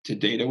into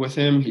data with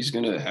him, he's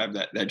going to have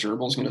that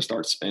gerbil's going to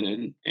start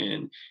spinning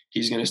and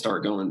he's going to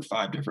start going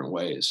five different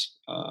ways."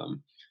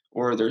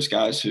 Or there's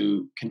guys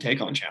who can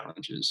take on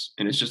challenges,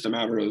 and it's just a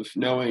matter of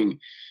knowing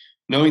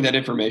that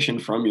information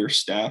from your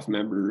staff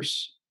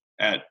members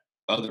at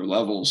other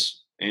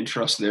levels and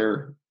trust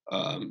that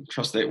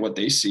what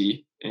they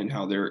see and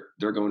how they're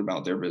going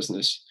about their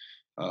business.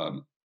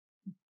 Um,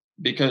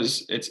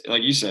 because it's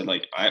like you said,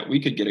 like we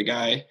could get a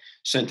guy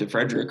sent to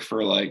Frederick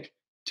for like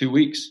 2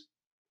 weeks,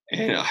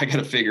 and I got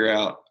to figure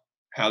out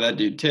how that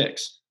dude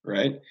ticks,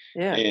 right?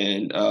 Yeah.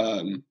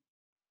 And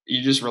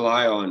you just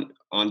rely on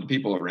the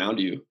people around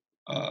you,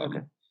 Okay.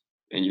 um,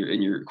 and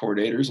your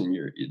coordinators and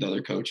your the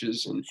other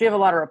coaches, and So you have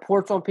a lot of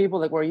reports on people,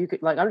 like where you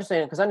could, like, I'm just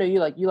saying, because I know you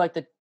like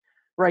to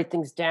write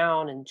things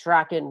down and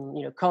track it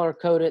and color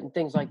code it and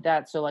things like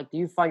that. So like, do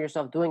you find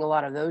yourself doing a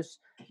lot of those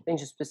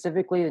things just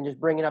specifically and just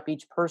bringing up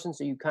each person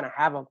so you kind of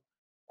have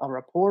a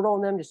report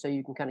on them just so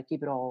you can kind of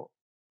keep it all?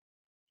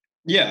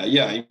 Yeah.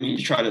 I mean,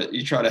 you try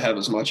to have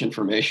as much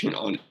information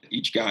on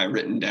each guy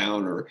written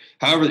down, or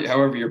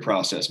however your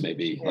process may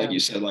be. Like Yeah. you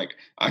said, like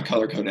I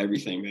color code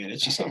everything, man.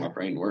 It's just how my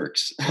brain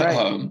works.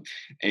 Right.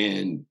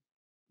 And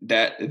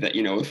that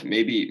if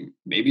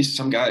maybe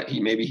some guy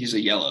maybe he's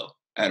a yellow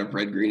out of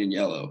red, green, and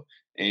yellow,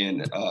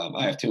 and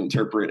I have to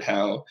interpret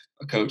how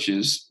a coach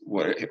is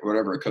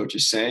whatever a coach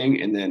is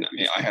saying, and then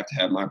I have to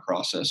have my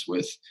process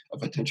with a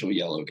potential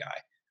yellow guy,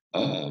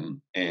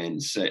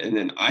 and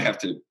then I have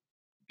to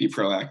be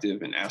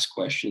proactive and ask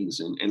questions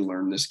and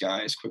learn this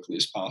guy as quickly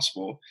as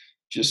possible,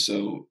 just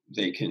so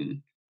they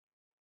can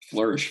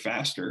flourish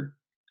faster.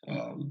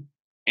 Um,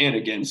 and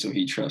again, so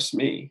he trusts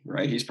me,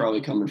 right? He's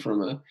probably coming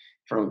from a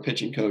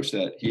pitching coach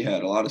that he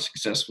had a lot of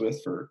success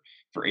with for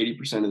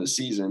 80% of the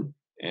season,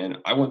 and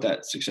I want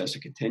that success to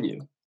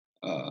continue.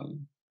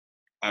 Um,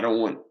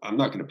 I'm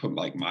not going to put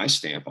like my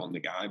stamp on the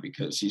guy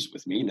because he's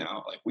with me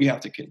now. Like we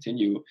have to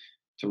continue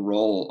to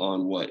roll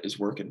on what is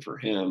working for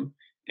him,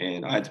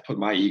 and I had to put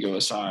my ego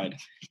aside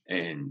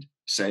and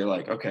say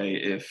like, okay,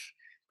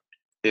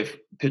 if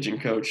pitching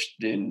coach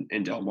in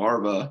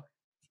Delmarva,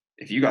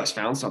 if you guys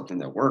found something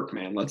that worked,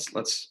 man, let's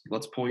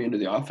pull you into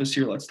the office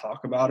here. Let's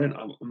talk about it.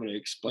 I'm going to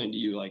explain to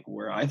you like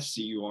where I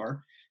see you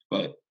are,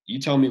 but you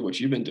tell me what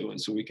you've been doing,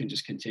 so we can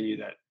just continue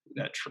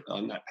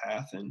on that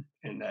path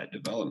and that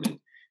development,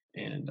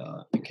 and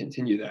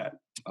continue that.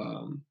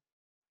 Um,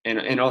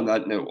 and on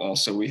that note,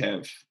 also we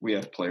have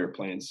player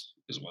plans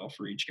as well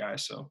for each guy,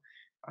 so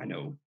I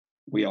know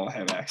we all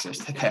have access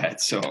to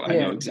that. So I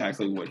know Yeah.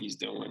 exactly what he's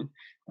doing.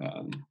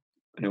 Um,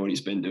 I know what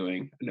he's been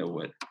doing. I know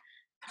what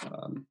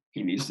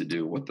he needs to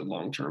do, what the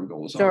long-term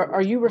goals So are, are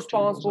what the you short-term goals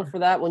responsible are. for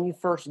that when you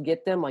first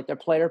get them, like their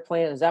player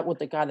plan? Is that what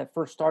the guy that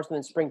first starts them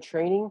in spring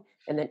training,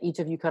 and then each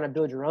of you kind of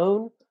build your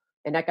own,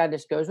 and that guy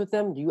just goes with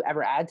them? Do you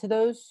ever add to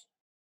those?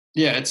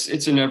 Yeah,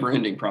 it's a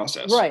never-ending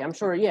process, Right. I'm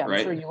sure. Yeah, I'm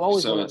sure right? you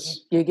always So want to.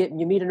 it's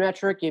You meet a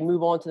metric, you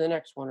move on to the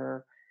next one,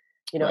 or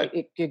right.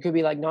 it could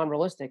be like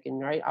non-realistic,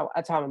 and right.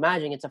 That's how I'm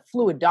imagining it's a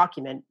fluid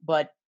document.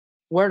 But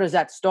where does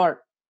that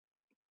start?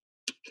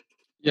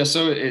 Yeah,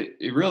 so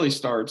it really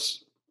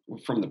starts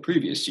from the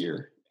previous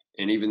year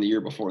and even the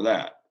year before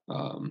that,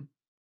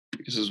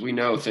 because as we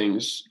know,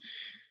 things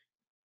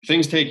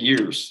take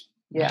years,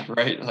 Yeah.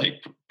 right?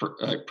 Like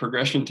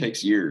progression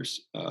takes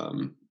years,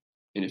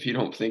 and if you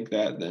don't think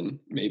that, then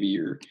maybe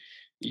you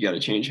got to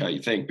change how you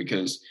think,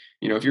 because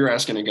if you're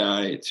asking a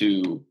guy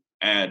to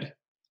add,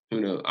 who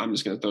know, I'm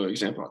just going to throw an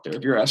example out there.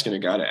 If you're asking a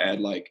guy to add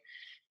like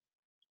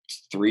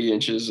 3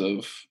 inches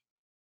of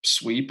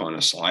sweep on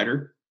a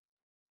slider,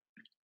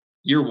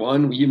 year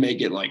one you may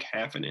get like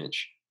half an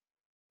inch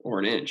or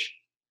an inch,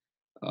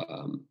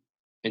 um,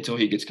 until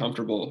he gets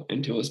comfortable,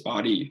 until his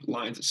body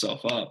lines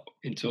itself up,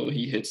 until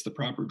he hits the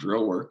proper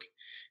drill work,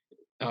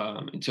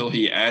 until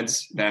he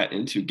adds that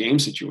into game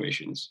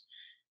situations.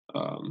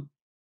 Um,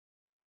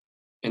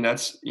 and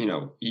that's,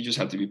 you just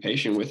have to be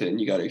patient with it, and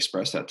you got to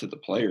express that to the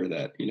player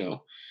that,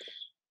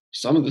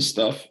 some of the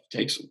stuff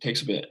takes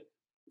a bit.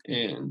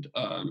 And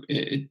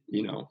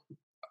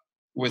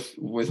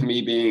with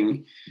me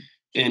being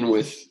in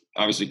with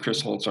obviously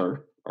Chris Holtz,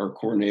 our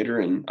coordinator,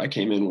 and I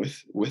came in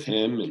with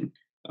him,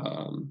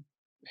 and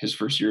his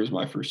first year was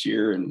my first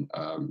year, and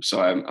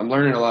so I'm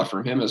learning a lot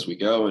from him as we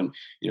go. And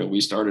we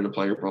started a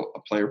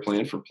player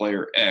plan for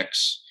player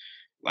X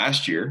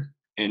last year,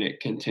 and it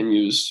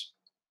continues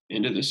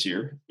into this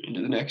year,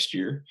 into the next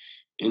year,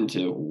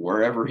 into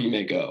wherever he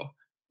may go,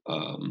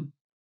 um,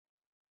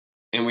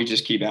 and we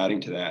just keep adding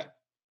to that,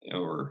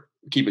 or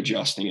keep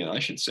adjusting it, I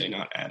should say,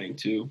 not adding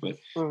to, but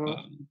Hmm.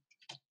 um,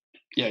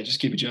 yeah, just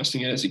keep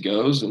adjusting it as it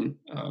goes. And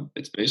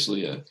it's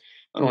basically I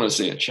don't want to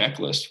say a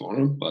checklist for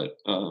him, but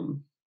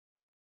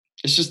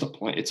it's just a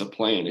plan. It's a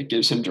plan. It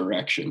gives him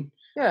direction.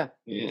 Yeah.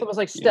 It's And almost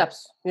like yeah,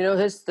 steps.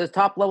 The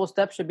top level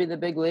steps should be the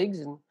big leagues,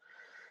 and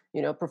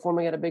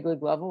performing at a big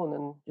league level, and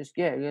then just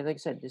yeah, like I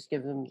said, just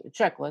give them a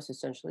checklist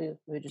essentially.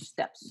 They're just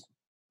steps.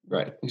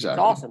 right, It's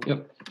exactly. awesome.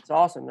 Yep. It's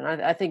awesome,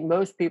 and I think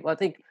most people. I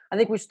think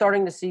we're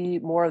starting to see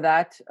more of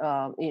that.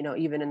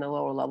 Even in the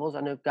lower levels,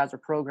 I know guys are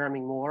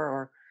programming more,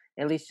 or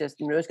at least just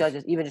most guys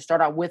just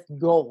start out with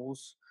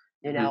goals.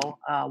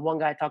 Hmm. One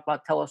guy talked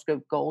about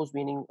telescope goals,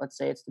 meaning let's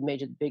say it's the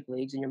major big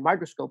leagues, and your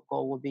microscope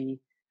goal would be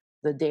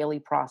the daily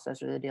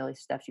process or the daily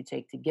steps you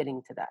take to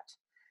getting to that.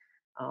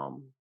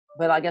 Um,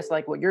 but I guess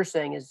like what you're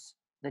saying is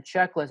the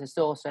checklist is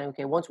still saying,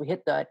 okay, once we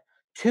hit that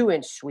 2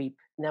 inch sweep,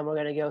 then we're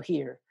going to go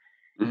here.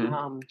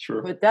 Hmm.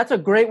 Sure. But that's a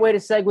great way to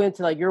segue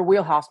into like your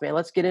wheelhouse, man.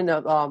 Let's get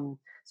into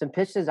some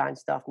pitch design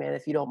stuff, man,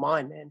 if you don't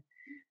mind, man.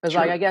 Because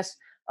like I Sure. guess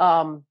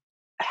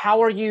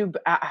how are you?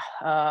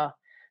 A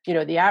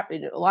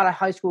lot of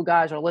high school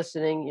guys are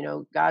listening.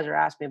 Guys are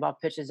asking me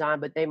about pitch design,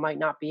 but they might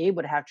not be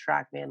able to have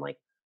track, man. Like,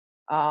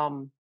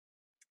 um,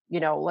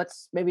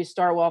 let's maybe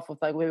start off with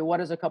like maybe what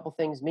does a couple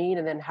things mean,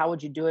 and then how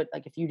would you do it?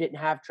 Like if you didn't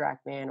have track,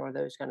 man, or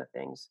those kind of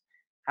things,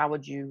 how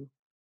would you?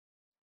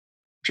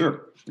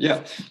 Sure.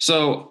 Yeah.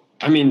 So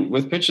I mean,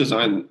 with pitch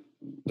design,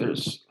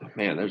 there's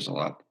a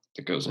lot.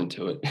 that goes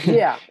into it.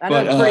 Yeah, I know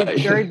But it's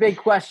pretty very big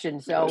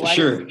question. So I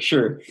just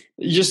sure.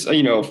 Just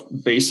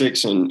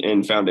basics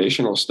and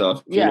foundational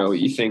stuff. yes,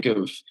 You think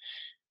of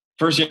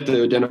first you have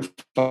to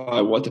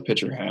identify what the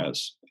pitcher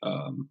has.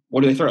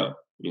 What do they throw?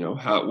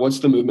 What's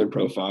the movement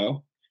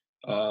profile?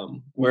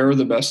 Where are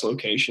the best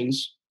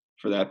locations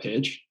for that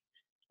pitch?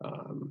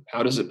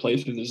 How does it play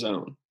through the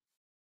zone?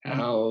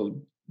 How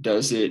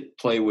does it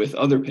play with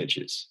other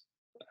pitches?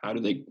 How do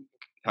they?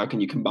 How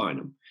can you combine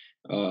them?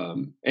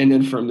 And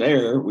then from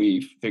there,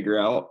 we figure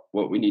out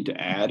what we need to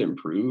add,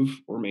 improve,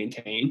 or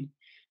maintain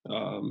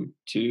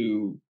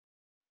to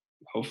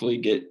hopefully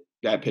get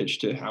that pitch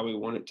to how we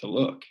want it to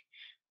look.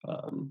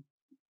 Um,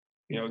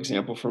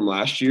 example from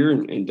last year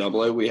in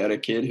Double A, we had a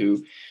kid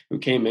who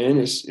came in.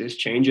 His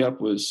changeup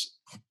was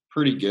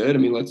pretty good. I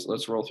mean,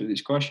 let's roll through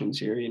these questions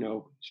here.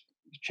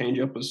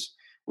 Changeup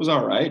was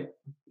all right.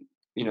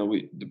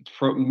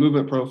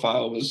 Movement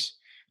profile was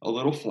a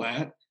little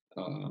flat.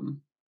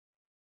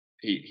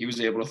 He was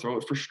able to throw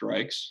it for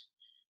strikes.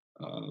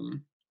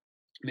 Um,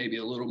 Maybe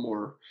a little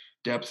more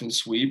depth and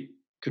sweep.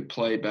 Could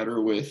play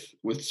better with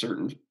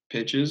certain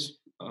pitches.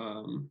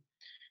 And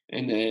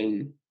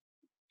then,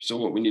 so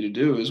what we need to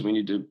do is we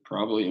need to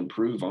probably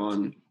improve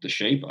on the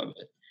shape of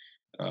it.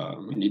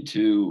 We need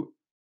to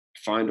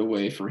find a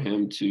way for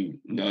him to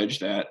nudge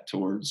that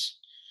towards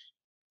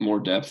more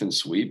depth and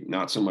sweep,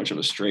 not so much of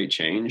a straight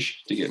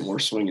change to get more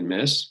swing and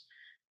miss.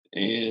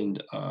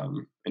 And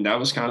that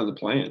was kind of the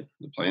plan.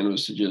 The plan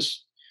was to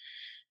just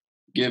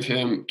give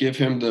him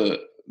the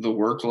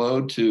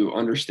workload to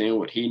understand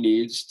what he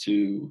needs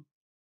to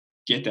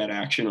get that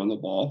action on the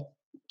ball,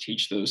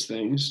 teach those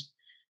things,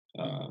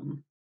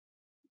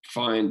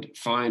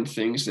 find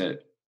things that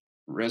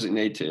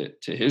resonate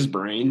to his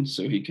brain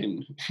so he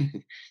can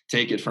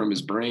take it from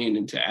his brain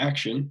into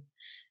action.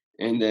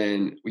 And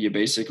then you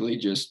basically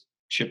just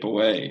chip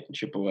away and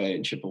chip away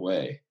and chip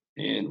away.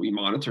 And we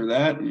monitor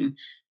that. And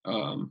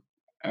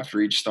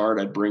after each start,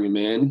 I'd bring him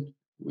in.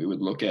 We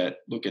would look at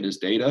his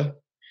data.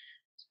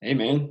 Hey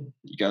man,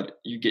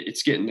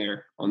 it's getting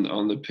there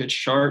on the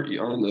pitch chart,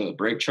 on the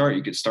break chart.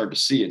 You could start to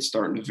see it's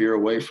starting to veer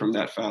away from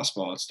that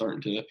fastball. It's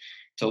starting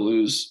to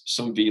lose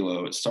some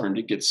velo. It's starting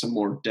to get some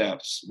more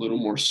depth, a little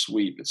more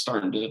sweep. It's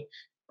starting to,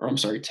 or I'm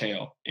sorry,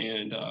 tail,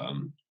 and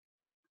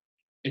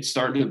it's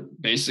starting to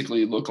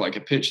basically look like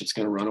a pitch that's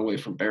going to run away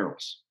from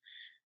barrels.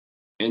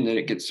 And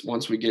then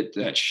once we get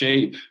that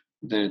shape,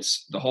 then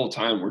it's the whole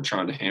time we're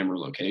trying to hammer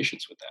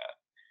locations with that.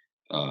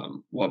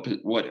 What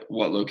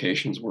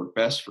locations work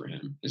best for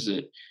him? Is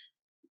it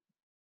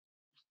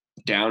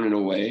down and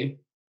away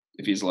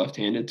if he's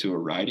left-handed to a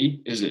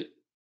righty? Is it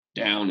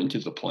down into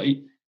the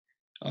plate?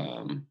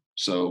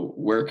 So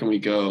where can we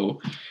go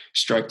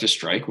strike to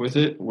strike with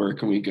it? Where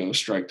can we go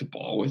strike to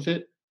ball with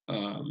it?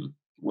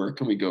 Where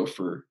can we go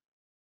for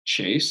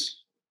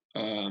chase?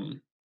 There's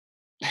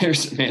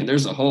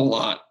a whole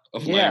lot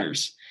of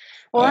layers.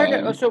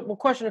 Well, so the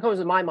question that comes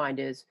to my mind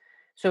is,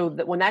 so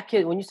that when that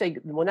kid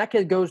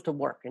goes to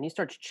work and he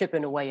starts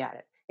chipping away at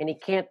it and he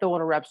can't throw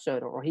in a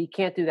Repsoda or he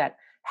can't do that,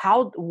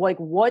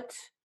 what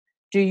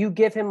do you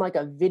give him, like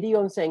a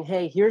video and saying,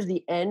 hey, here's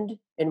the end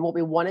and what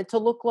we want it to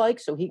look like,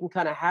 so he can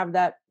kind of have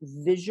that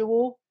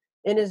visual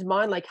in his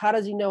mind? Like, how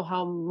does he know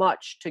how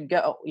much to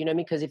go? You know what I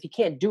mean? Because if he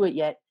can't do it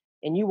yet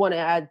and you want to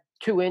add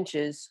 2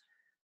 inches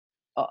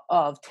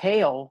of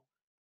tail,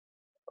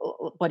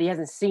 but he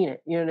hasn't seen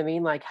it, you know what I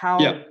mean? Like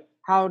Yeah.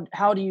 how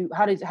do you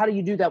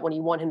do that when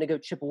you want him to go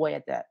chip away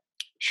at that?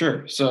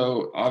 Sure.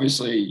 So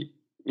obviously,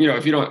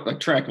 if you don't, like,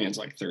 TrackMan's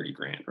like 30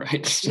 grand,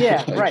 right? So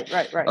Yeah, like,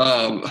 right.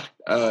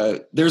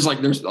 there's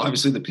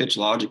obviously the Pitch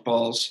Logic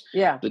balls,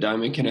 Yeah. the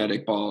Diamond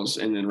Kinetic balls,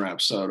 and then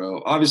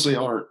Rapsodo obviously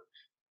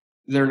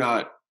they're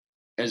not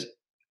as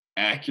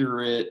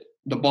accurate.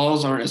 The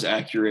balls aren't as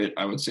accurate,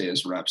 I would say,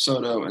 as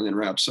Rapsodo, and then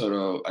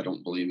Rapsodo I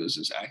don't believe is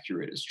as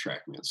accurate as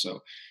TrackMan.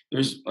 So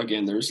there's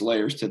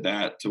layers to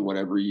that, to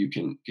whatever you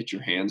can get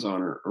your hands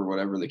on, or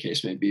whatever the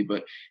case may be.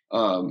 But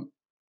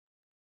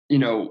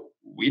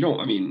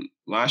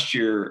last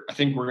year, I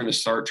think we're going to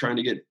start trying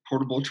to get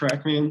portable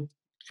TrackMan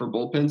for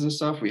bullpens and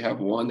stuff. We have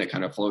one that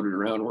kind of floated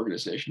around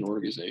organization.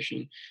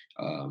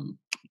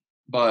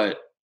 But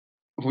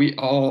we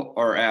all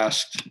are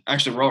asked,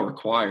 actually, we're all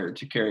required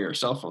to carry our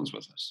cell phones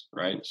with us,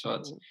 right? So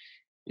it's,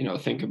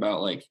 think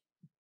about, like,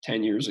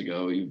 10 years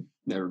ago, you'd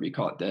never be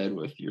caught dead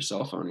with your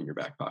cell phone in your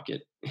back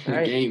pocket in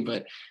a game.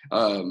 But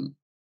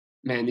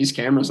man, these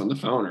cameras on the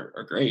phone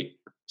are great.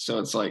 So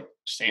it's like,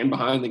 stand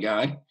behind the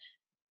guy,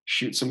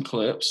 shoot some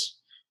clips,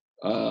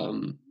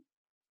 and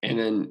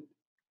then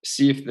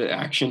see if the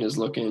action is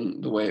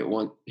looking the way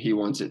he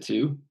wants it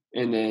to.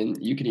 And then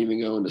you can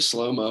even go into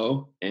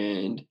slow-mo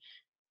and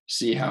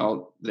see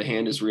how the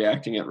hand is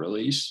reacting at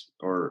release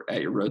or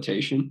at your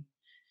rotation.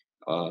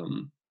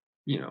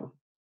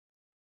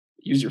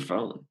 Use your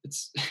phone.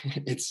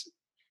 It's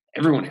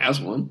everyone has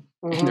one,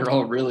 and they're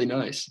all really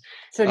nice.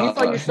 So do you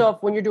find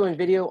yourself, when you're doing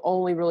video,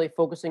 only really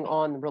focusing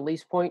on the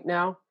release point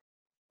now?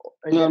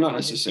 No, not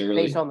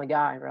necessarily. Based on the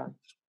guy, right?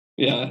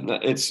 Yeah,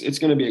 it's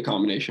going to be a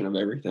combination of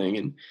everything,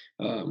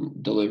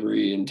 and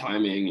delivery and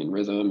timing and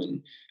rhythm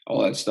and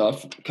all that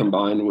stuff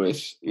combined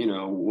with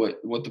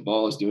what the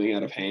ball is doing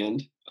out of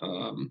hand.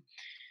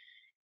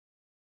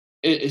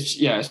 It's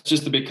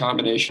just a big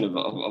combination of a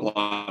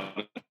lot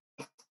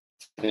of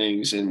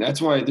things, and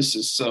that's why this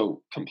is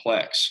so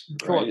complex,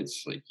 right? Sure.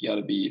 It's like you got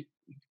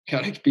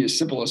to be as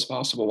simple as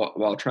possible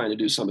while trying to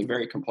do something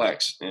very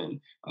complex, and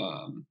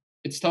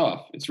it's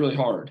tough. It's really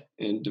hard,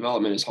 and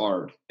development is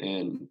hard,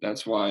 and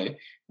that's why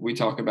we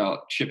talk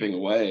about chipping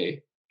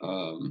away,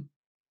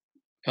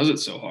 because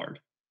it's so hard,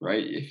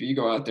 right? If you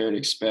go out there and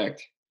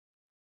expect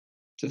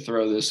to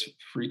throw this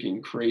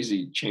freaking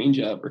crazy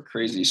changeup or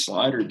crazy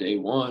slider day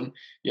one,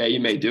 yeah, you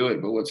may do it,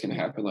 but what's going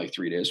to happen like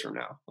 3 days from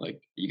now? Like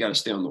you got to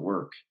stay on the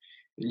work,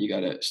 and you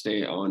got to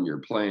stay on your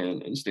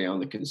plan and stay on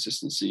the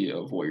consistency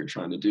of what you're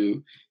trying to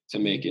do to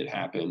make it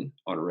happen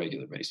on a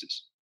regular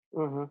basis.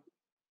 Hmm.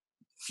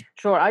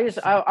 Sure.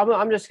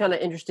 I'm just kind of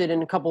interested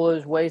in a couple of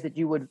those ways that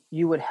you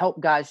would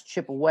help guys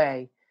chip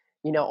away,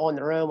 on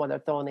their own while they're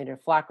throwing either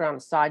flat ground, a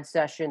side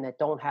session that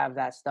don't have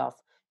that stuff,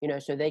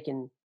 so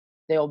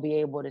they'll be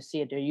able to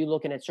see it. Are you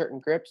looking at certain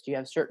grips? Do you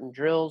have certain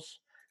drills?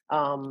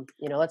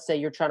 Let's say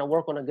you're trying to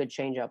work on a good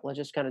changeup. Let's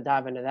just kind of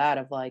dive into that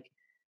of like,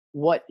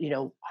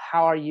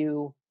 how are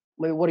you?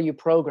 I mean, what are you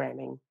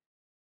programming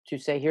to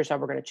say? Here's how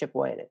we're going to chip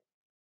away at it.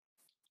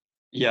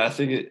 Yeah, I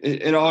think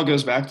it all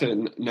goes back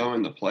to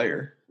knowing the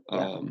player.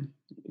 Yeah.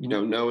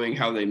 Knowing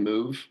how they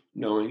move,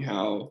 knowing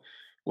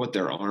what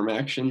their arm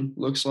action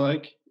looks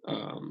like.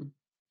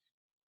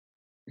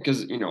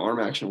 Because arm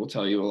action will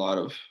tell you a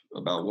lot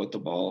about what the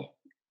ball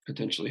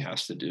potentially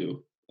has to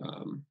do.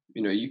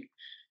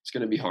 It's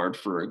going to be hard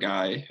for a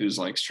guy who's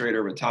like straight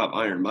over the top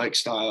Iron Mike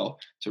style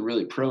to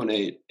really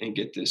pronate and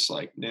get this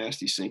like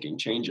nasty sinking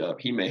changeup.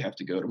 He may have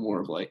to go to more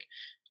of like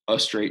a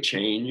straight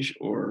change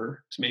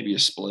or maybe a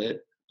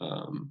split.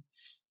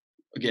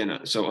 Again,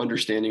 so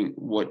understanding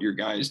what your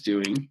guy is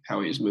doing, how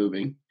he's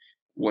moving,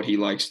 what he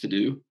likes to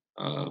do.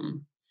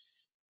 And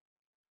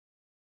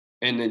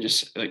then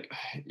just like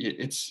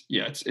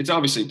it's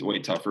obviously way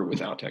tougher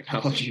without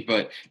technology,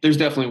 but there's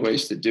definitely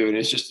ways to do it.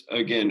 It's just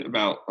again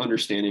about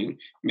understanding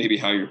maybe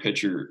how your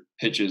pitcher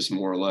pitches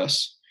more or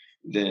less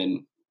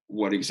than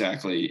what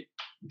exactly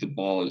the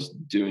ball is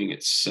doing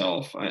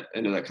itself. I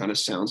know that kind of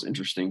sounds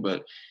interesting,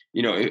 but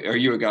are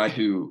you a guy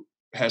who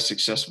has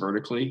success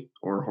vertically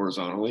or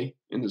horizontally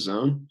in the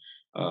zone?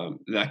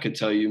 That could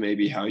tell you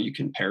maybe how you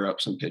can pair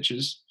up some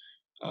pitches,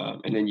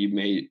 and then you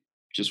may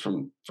just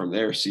from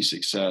there see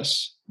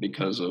success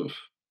because of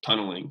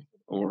tunneling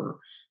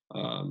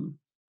um,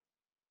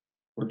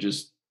 or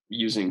just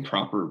using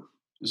proper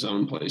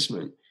zone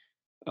placement.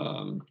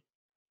 Um,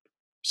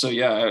 so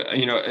yeah,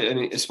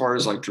 and as far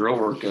as like drill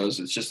work goes,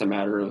 it's just a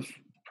matter of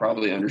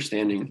probably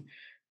understanding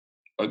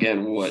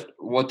again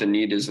what the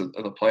need is of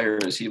the player.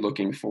 Is he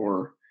looking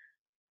for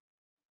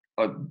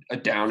a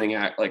downing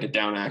act like a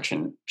down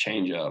action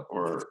changeup,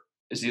 or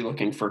is he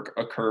looking for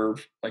a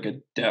curve like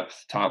a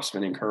depth top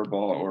spinning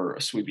curveball or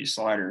a sweepy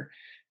slider?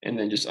 And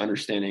then just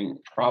understanding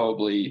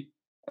probably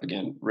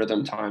again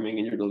rhythm, timing,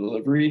 and your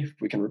delivery. If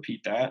we can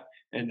repeat that,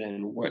 and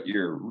then what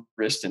your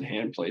wrist and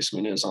hand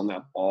placement is on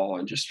that ball,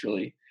 and just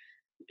really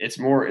it's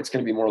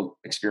going to be more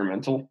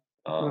experimental.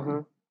 Hmm.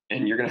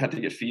 And you're going to have to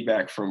get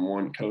feedback from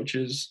one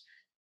coaches,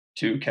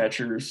 two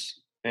catchers,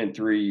 and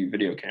three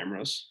video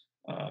cameras.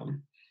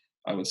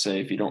 I would say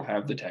if you don't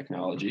have the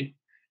technology,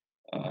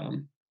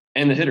 um,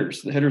 and the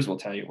hitters will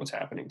tell you what's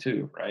happening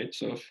too, right?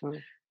 So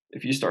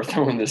if you start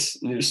throwing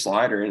this new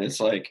slider and it's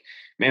like,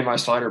 man, my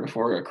slider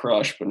before got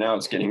crushed, but now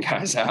it's getting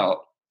guys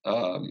out.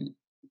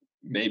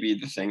 Maybe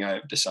the thing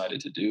I've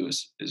decided to do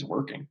is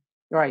working.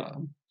 Right.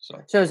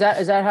 So So is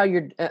that how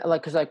you're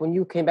like? Because like when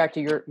you came back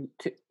to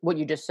what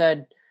you just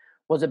said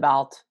was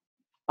about,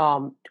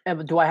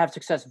 do I have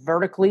success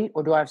vertically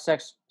or do I have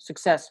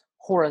success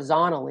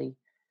horizontally?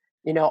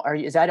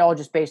 Is that all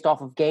just based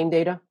off of game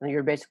data? And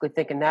you're basically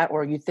thinking that,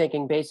 or are you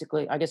thinking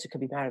basically? I guess it could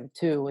be matter of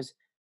two. Is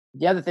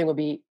the other thing would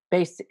be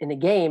based in the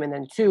game, and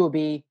then two would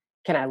be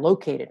can I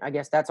locate it? I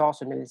guess that's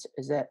also new.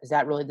 Is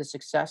that really the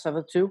success of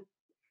the two?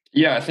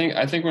 yeah, I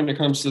think when it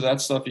comes to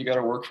that stuff, you got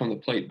to work from the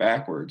plate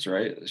backwards,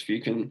 right? If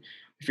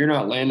you're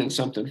not landing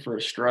something for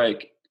a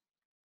strike,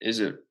 is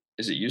it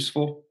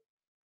useful?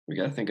 We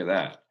got to think of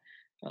that.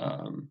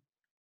 Um,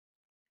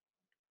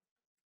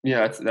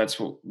 yeah, that's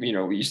what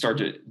you start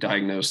to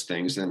diagnose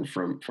things then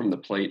from the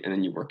plate, and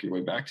then you work your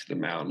way back to the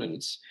mound, and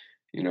it's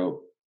you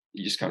know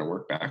you just kind of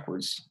work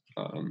backwards.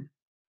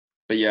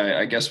 But yeah,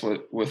 I guess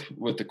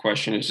with the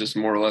question is just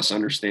more or less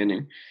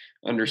understanding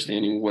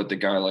what the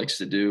guy likes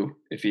to do.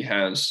 If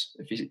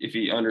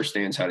he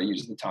understands how to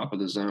use the top of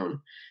the zone,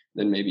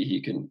 then maybe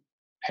he can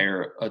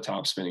pair a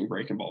top spinning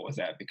breaking ball with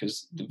that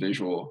because the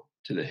visual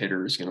to the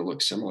hitter is going to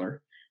look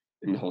similar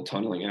in the whole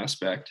tunneling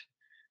aspect.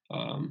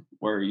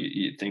 Where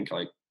you think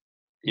like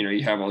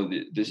you have all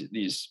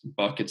these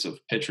buckets of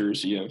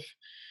pitchers. You have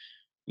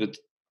the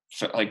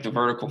like the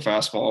vertical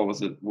fastball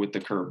with the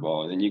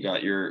curveball, and then you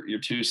got your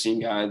two seam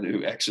guy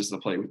who X's the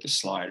plate with the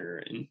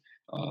slider, and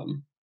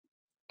um,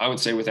 I would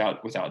say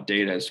without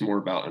data, it's more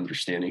about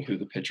understanding who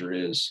the pitcher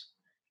is,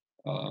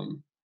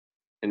 um,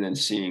 and then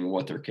seeing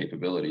what their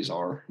capabilities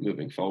are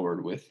moving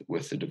forward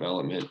with the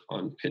development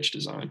on pitch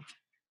design.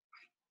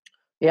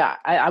 Yeah,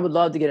 I would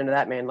love to get into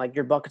that, man. Like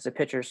your bucket's a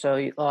pitcher. So,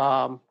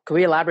 can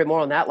we elaborate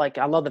more on that? Like,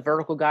 I love the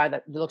vertical guy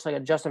that looks like a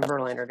Justin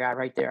Verlander guy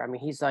right there. I mean,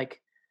 he's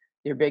like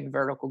your big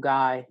vertical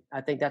guy.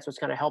 I think that's what's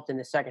kind of helped in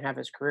the second half of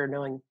his career,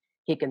 knowing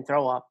he can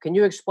throw up. Can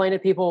you explain to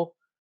people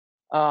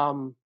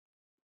um,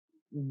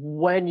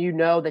 when you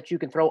know that you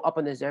can throw up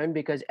in the zone?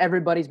 Because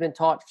everybody's been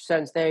taught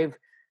since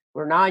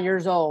were 9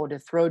 years old to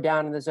throw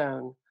down in the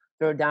zone,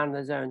 throw down in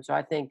the zone. So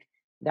I think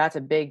that's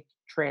a big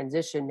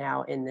transition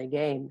now in the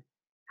game.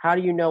 How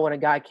do you know when a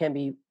guy can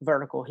be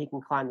vertical? He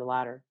can climb the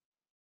ladder.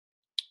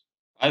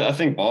 I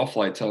think ball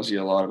flight tells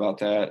you a lot about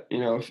that.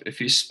 If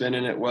he's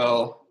spinning it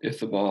well,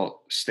 if the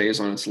ball stays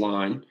on its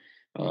line,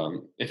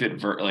 if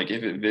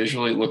it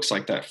visually looks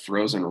like that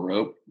frozen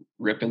rope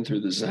ripping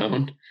through the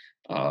zone,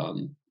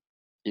 um,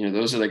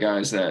 those are the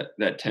guys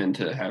that tend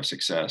to have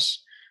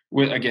success.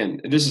 With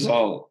again, this is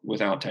all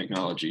without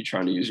technology,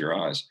 trying to use your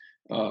eyes.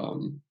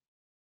 Um,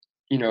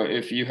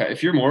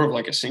 if you're more of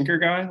like a sinker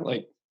guy,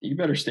 like you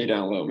better stay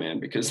down low, man,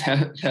 because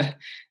that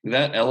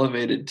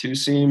elevated two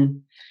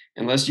seam,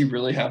 unless you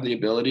really have the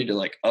ability to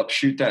like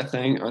upshoot that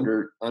thing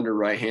under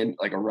right hand,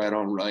 like a right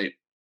on right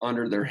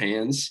under their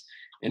hands,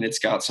 and it's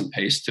got some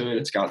pace to it,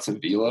 it's got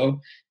some velo,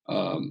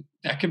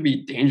 that could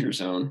be danger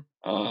zone.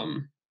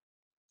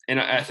 And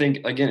I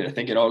think again, I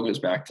think it all goes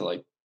back to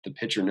like the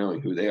pitcher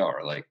knowing who they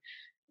are. Like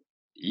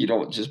you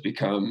don't just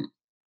become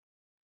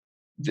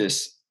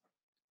this.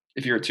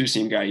 If you're a two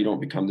seam guy, you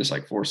don't become this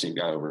like four seam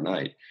guy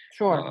overnight.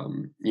 Sure.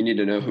 You need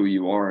to know who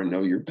you are and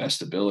know your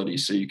best ability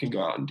so you can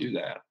go out and do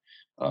that.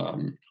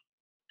 And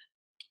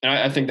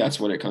I think that's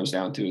what it comes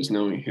down to, is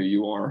knowing who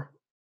you are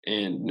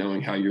and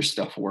knowing how your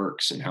stuff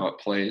works and how it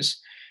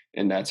plays.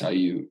 And that's how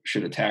you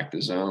should attack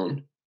the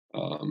zone.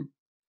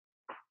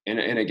 And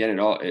again,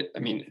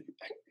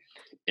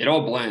 it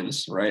all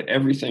blends, right?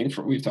 Everything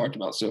we've talked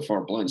about so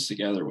far blends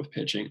together with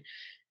pitching.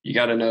 You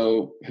got to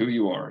know who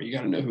you are. You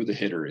got to know who the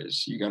hitter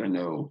is. You got to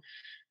know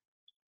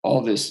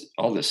all this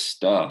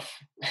stuff.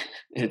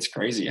 It's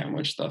crazy how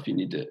much stuff you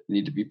need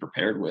to be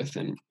prepared with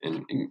and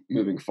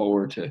moving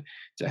forward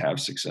to have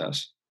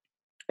success.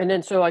 And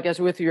then, so I guess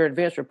with your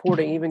advanced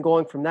reporting, even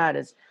going from that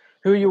is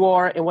who you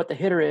are and what the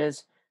hitter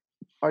is.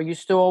 Are you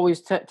still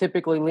always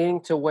typically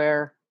leaning to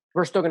where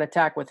we're still going to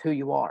attack with who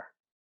you are?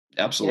 You know what I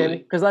mean? Absolutely.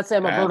 Because let's say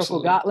I'm a vertical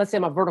Absolutely. guy. Let's say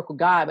I'm a vertical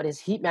guy, but his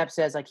heat map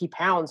says like he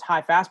pounds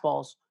high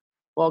fastballs.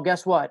 Well,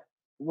 guess what?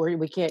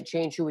 We can't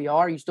change who we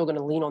are. Are you still going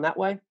to lean on that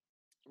way?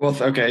 Well,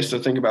 okay, so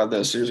think about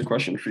this. Here's a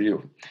question for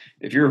you.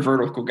 If you're a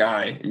vertical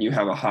guy and you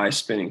have a high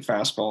spinning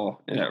fastball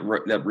and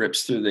that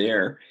rips through the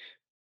air,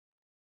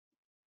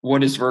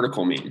 what does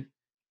vertical mean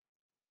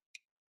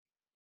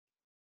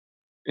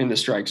in the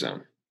strike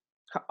zone?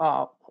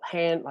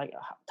 Hand like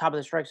top of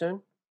the strike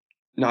zone.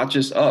 Not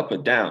just up,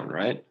 but down,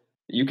 right?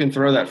 You can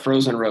throw that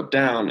frozen rope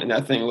down and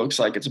that thing looks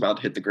like it's about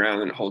to hit the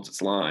ground and it holds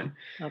its line.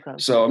 Okay.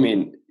 So, I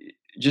mean,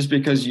 just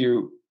because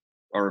you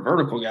are a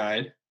vertical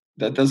guy,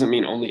 that doesn't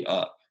mean only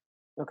up.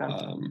 Okay.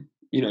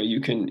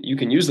 You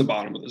can use the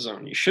bottom of the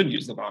zone. You should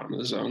use the bottom of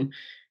the zone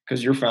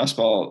because your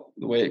fastball,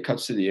 the way it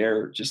cuts through the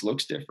air, just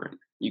looks different.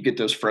 You get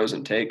those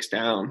frozen takes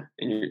down,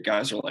 and your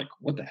guys are like,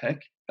 "What the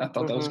heck? I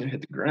thought that was Mm-hmm. going to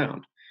hit the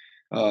ground."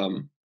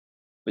 Um,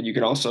 but you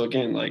can also,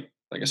 again, like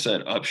I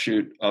said,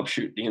 upshoot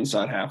the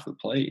inside half of the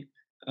plate.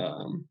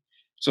 Um,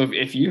 so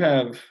if you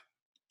have,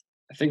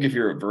 I think if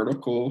you're a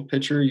vertical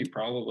pitcher, you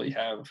probably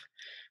have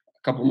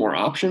a couple more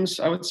options,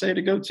 I would say,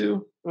 to go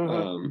to.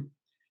 Mm-hmm.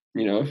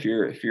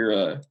 If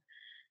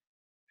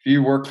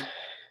you work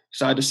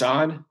side to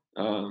side,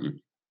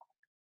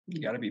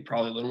 you got to be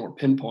probably a little more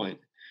pinpoint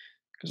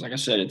because, like I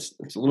said, it's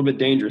a little bit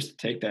dangerous to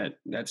take that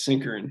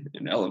sinker and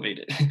elevate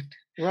it.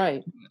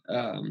 Right.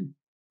 um,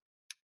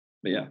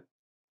 but yeah,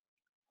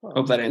 Huh.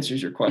 hope that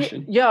answers your Yeah,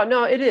 question. yeah,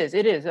 no, it is.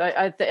 It is.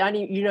 I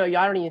need,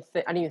 I don't even I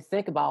didn't even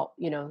think about,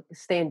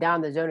 staying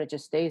down the zone. It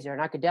just stays there.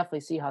 And I could definitely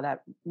see how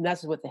that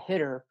messes with the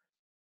hitter,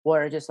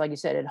 where it just, like you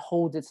said, it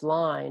holds its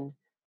line.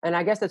 And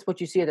I guess that's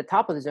what you see at the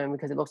top of the zone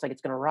because it looks like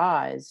it's going to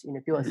rise.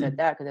 People have said Hmm.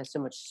 that because there's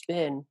so much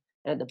spin.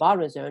 And at the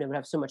bottom of the zone, it would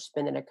have so much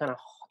spin that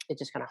it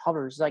just kind of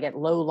hovers. It's like a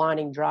low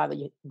lining drive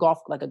that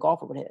like a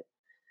golfer would hit,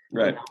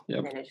 Right. Yep.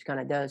 and it just kind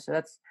of does. So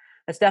that's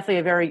definitely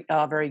a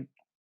very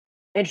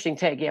interesting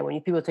take. Yeah. When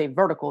people say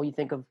vertical, you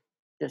think of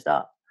just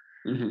up.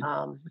 Hmm.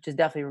 Which is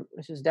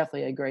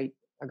definitely a great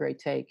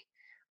take.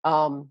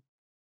 Um,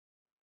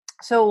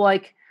 so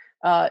like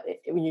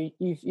when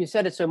you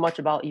said it so much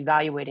about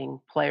evaluating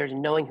players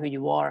and knowing who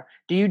you are.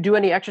 Do you do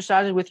any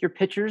exercises with your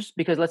pitchers?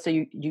 Because let's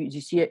say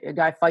you see a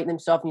guy fighting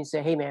himself and you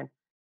say, "Hey man,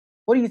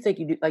 what do you think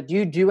you do?" Like, do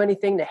you do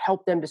anything to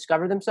help them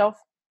discover themselves?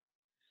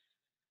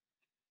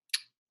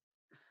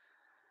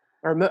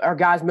 Or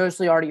guys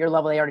mostly already your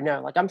level, they already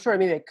know. Like I'm sure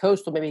maybe at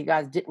Coastal, maybe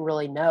guys didn't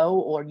really know,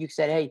 or you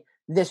said, "Hey,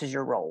 this is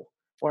your role,"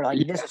 or like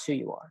this Yeah, is who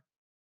you are.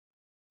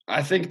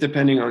 I think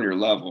depending on your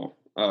level,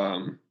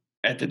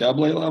 at the AA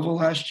level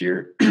last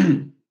year,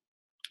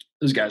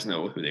 those guys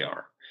know who they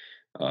are.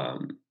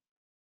 Um,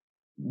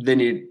 they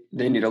need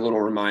a little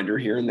reminder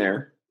here and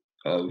there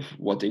of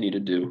what they need to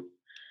do.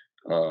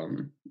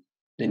 Um,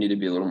 they need to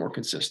be a little more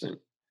consistent.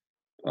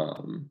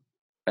 Um,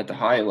 at the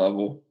high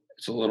level,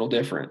 it's a little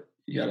different.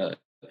 You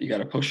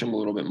gotta push them a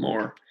little bit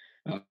more.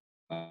 Uh,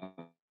 um,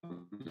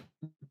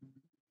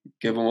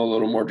 give them a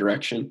little more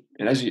direction,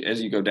 and as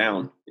you go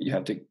down, you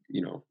have to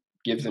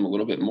give them a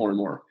little bit more and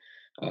more.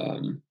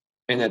 Um,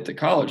 and at the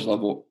college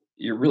level,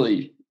 you're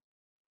really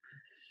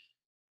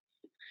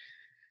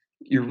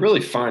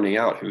finding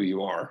out who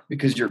you are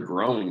because you're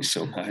growing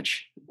so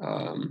much.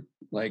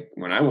 Like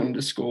when I went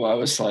into school, I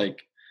was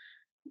like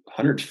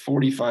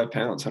 145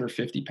 pounds,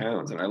 150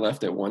 pounds, and I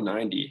left at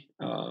 190.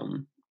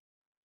 And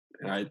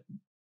I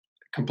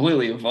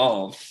completely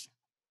evolved,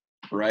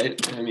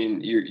 right? I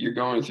mean, you're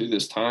going through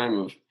this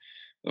time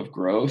of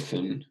growth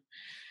and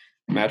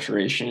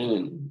maturation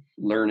and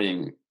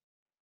learning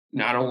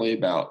not only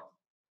about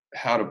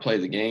how to play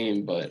the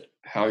game, but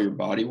how your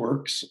body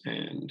works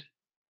and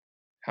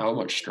how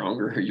much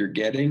stronger you're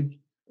getting.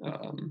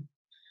 Um,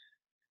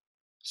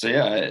 so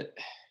yeah,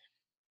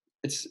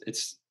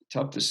 it's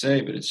tough to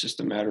say, but it's just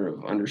a matter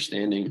of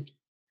understanding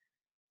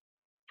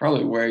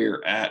probably where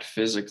you're at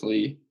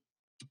physically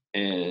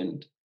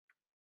and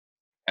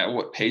at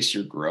what pace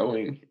you're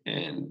growing,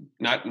 and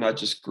not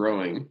just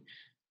growing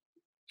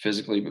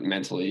physically but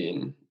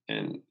mentally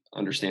and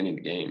understanding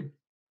the game.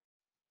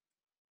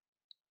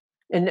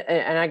 And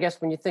I guess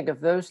when you think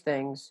of those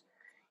things,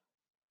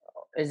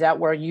 is that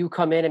where you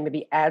come in and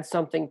maybe add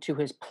something to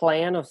his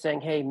plan of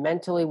saying, "Hey,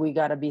 mentally we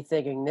got to be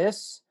thinking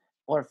this,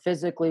 or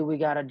physically we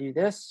got to do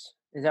this"?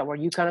 Is that where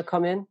you kind of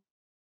come in?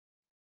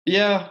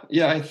 Yeah,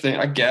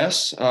 I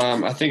guess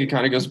I think it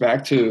kind of goes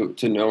back to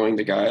knowing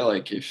the guy,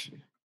 like if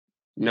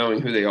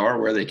knowing who they are,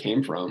 where they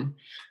came from.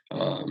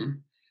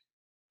 um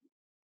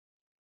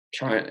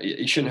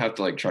You shouldn't have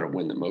to like try to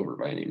win them over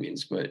by any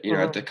means, but at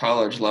Hmm. the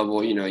college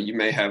level, you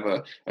may have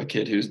a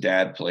kid whose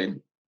dad played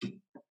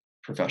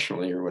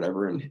professionally or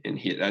whatever, and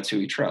that's who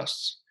he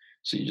trusts.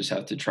 So you just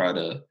have to try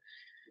to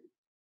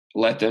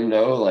let them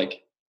know,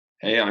 like,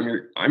 hey, I'm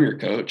your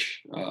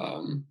coach.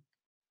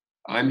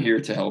 I'm here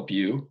to help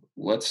you.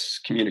 Let's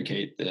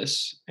communicate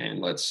this and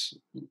let's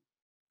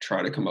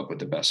try to come up with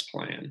the best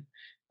plan.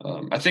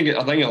 I think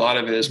a lot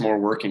of it is more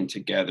working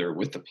together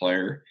with the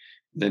player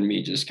than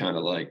me just kind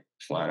of like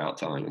flat out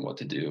telling them what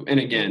to do. And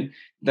Hmm. again,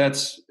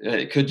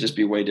 it could just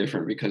be way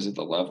different because of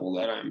the level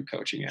that I'm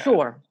coaching at.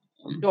 Sure,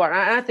 Um, sure.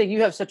 I think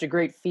you have such a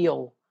great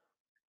feel,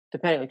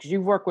 depending because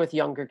you've worked with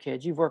younger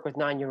kids, you've worked with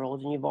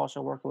 9-year-olds, and you've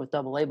also worked with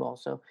double A ball,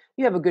 so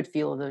you have a good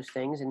feel of those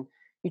things, and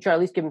you try to at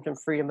least give them some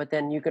freedom. But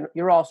then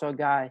you're also a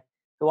guy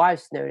who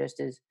I've noticed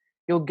is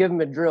you'll give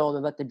him a drill to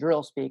let the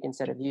drill speak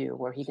instead of you,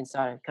 where he can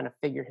kind of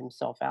figure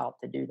himself out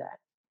to do that.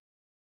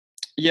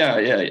 yeah,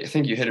 I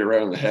think you hit it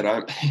right on the head.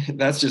 I'm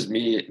that's just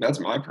me. That's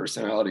my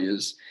personality.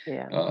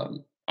 Yeah.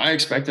 I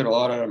expected a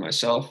lot out of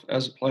myself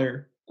as a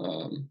player.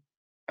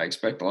 I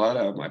expect a lot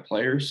out of my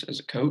players as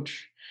a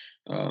coach.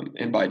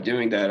 And by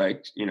doing that,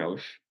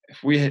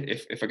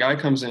 if a guy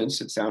comes in,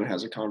 sits down, and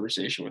has a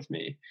conversation with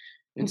me,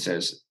 and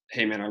says,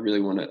 "Hey, man, I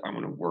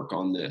want to work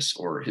on this,"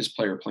 or his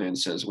player plan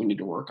says we need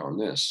to work on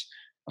this,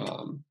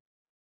 um,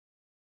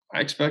 I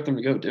expect them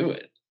to go do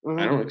it. I Hmm.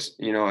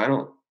 don't, I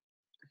don't.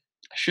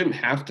 I shouldn't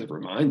have to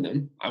remind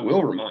them. I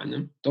will remind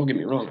them. Don't get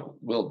me wrong. I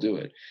will do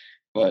it,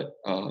 but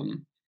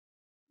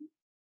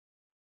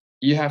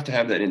you have to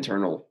have that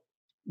internal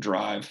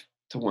drive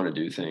to want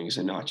to do things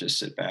and not just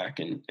sit back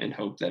and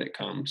hope that it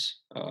comes.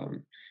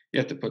 You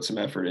have to put some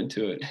effort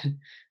into it.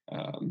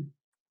 um,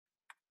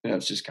 and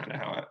that's just kind of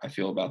how I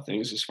feel about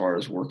things as far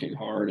as working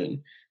hard. And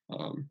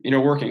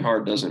working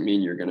hard doesn't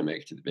mean you're going to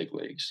make it to the big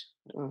leagues.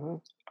 Hmm.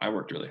 I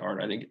worked really hard.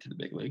 I didn't get to the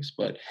big leagues,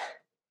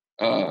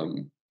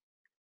 um,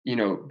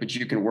 but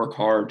you can work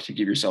hard to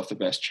give yourself the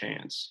best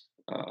chance.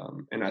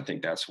 And I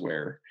think that's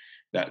where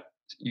that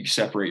you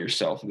separate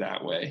yourself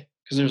that way,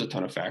 because there's a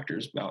ton of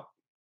factors about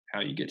how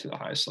you get to the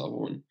highest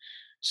level and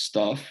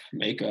stuff,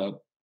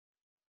 makeup,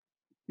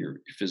 your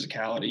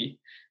physicality.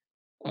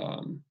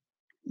 Um,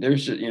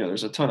 there's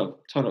a ton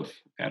of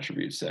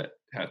attributes that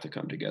have to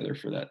come together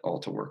for that all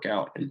to work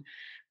out. And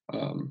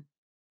um,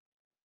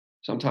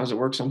 sometimes it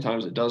works,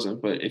 sometimes it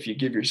doesn't. But if you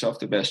give yourself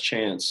the best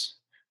chance,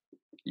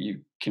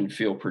 you can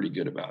feel pretty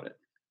good about it.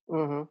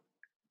 Hmm.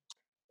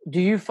 Do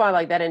you find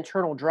like that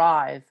internal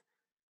drive,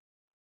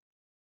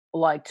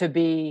 like to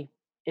be,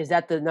 is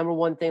that the number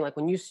one thing? Like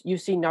when you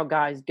see now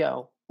guys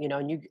go,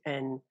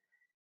 and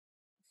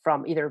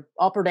from either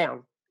up or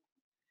down.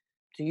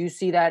 Do you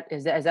see that?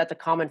 Is that the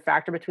common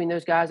factor between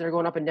those guys that are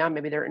going up and down?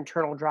 Maybe their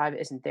internal drive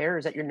isn't there.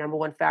 Is that your number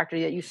one factor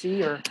that you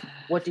see, or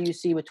what do you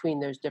see between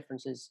those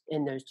differences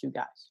in those two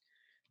guys?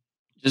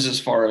 Just as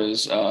far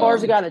as As far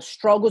as a guy that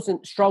struggles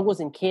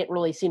and can't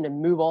really seem to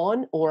move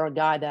on, or a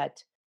guy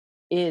that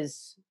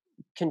is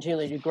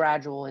continually do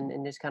gradual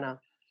and just kind of.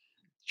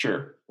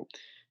 sure.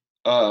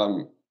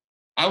 Um,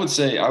 I would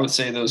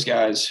say those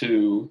guys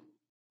who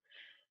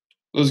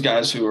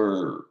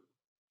are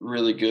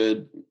really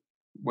good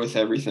with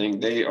everything.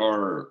 They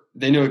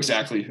know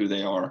exactly who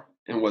they are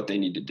and what they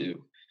need to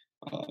do.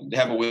 They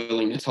have a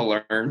willingness to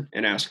learn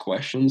and ask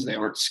questions. They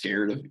aren't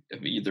scared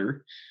of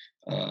either.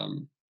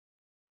 Um,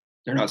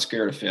 they're not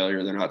scared of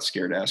failure. They're not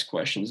scared to ask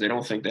questions. They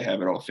don't think they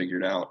have it all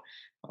figured out.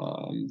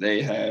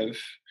 They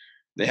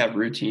have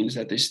routines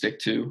that they stick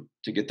to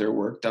get their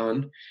work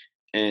done,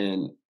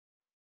 and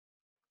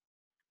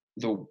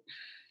the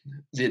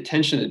the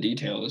attention to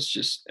detail is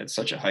just at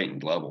such a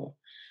heightened level.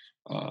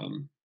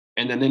 Um,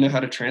 and then they know how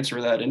to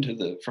transfer that into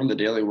the from the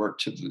daily work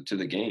to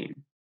the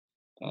game.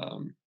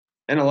 Um,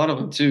 and a lot of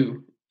them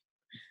too.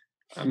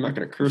 I'm not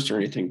going to curse or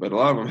anything, but a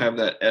lot of them have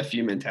that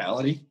 "fu"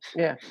 mentality,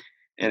 Yeah.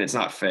 and it's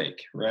not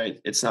fake, right?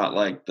 It's not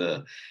like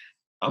the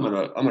I'm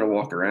gonna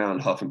walk around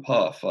huff and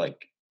puff. Like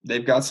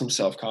they've got some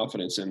self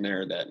confidence in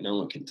there that no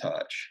one can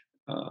touch.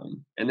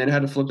 And then how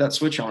to flip that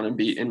switch on and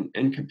be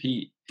and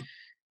compete.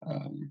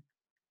 Um,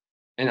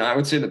 and I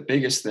would say the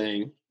biggest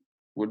thing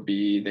would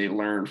be they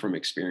learn from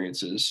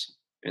experiences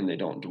and they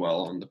don't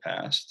dwell on the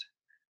past.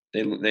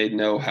 They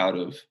know how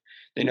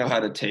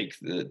to take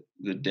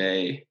the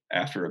day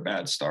after a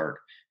bad start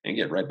and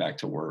get right back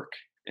to work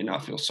and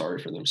not feel sorry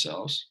for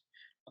themselves.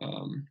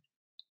 Um,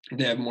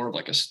 they have more of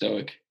like a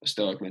stoic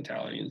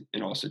mentality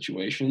in all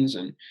situations,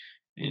 and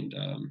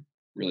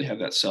really have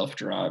that self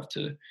drive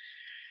to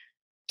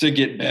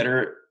get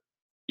better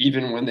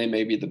even when they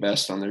may be the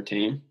best on their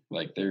team.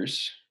 Like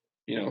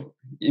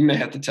you may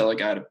have to tell a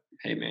guy to,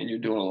 hey man, you're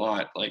doing a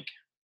lot. Like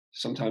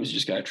sometimes you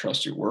just gotta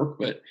trust your work,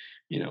 but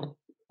a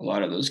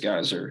lot of those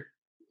guys are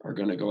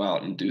gonna go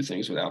out and do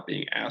things without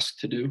being asked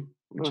to do,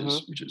 which Hmm.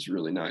 is which is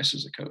really nice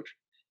as a coach.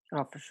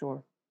 Oh, for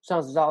sure.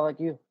 Sounds a lot like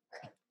you.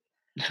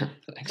 Sounds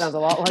Thanks. a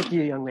lot like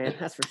you, young man.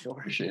 That's for sure.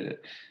 Appreciate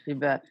it. You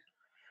bet.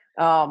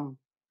 Um,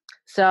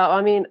 so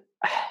I mean,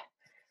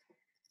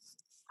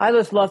 I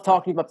just love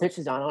talking about pitch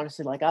design.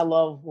 Honestly, like I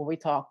love when we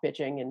talk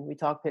pitching and we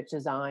talk pitch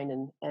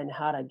design and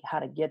how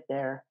to get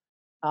there.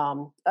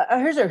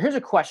 Here's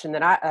a question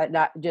that I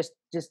not just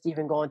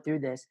even going through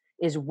this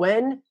is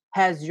when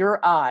has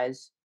your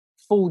eyes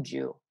fooled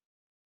you?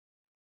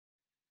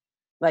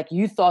 Like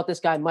you thought this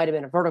guy might have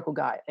been a vertical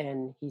guy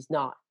and he's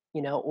not,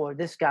 or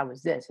this guy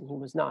was this and he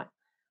was not.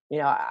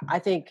 I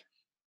think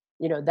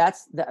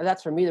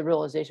that's for me the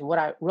realization. What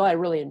I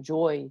really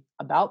enjoy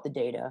about the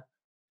data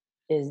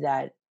is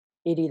that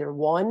it either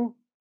one,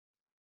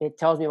 it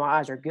tells me my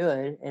eyes are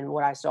good and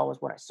what I saw was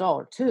what I saw,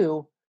 or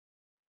two,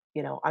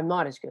 I'm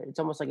not as good. It's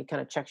almost like it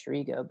kind of checks your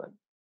ego. But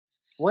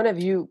when have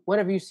you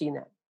seen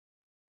that?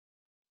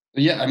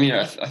 Yeah, I mean,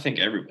 I think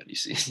everybody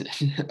sees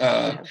it,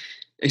 Yeah.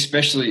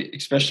 especially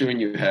when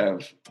you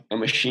have a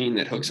machine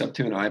that hooks up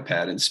to an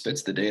iPad and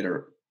spits the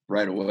data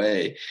right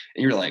away,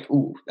 and you're like,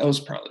 "Ooh, that was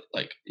probably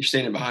like." You're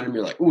standing behind him,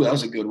 you're like, "Ooh, that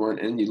was a good one,"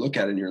 and you look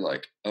at it and you're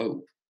like,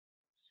 "Oh,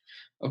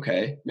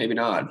 okay, maybe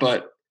not."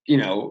 But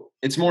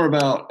it's more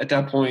about at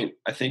that point.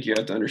 I think you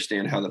have to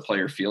understand how the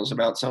player feels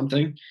about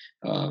something,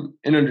 and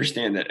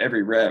understand that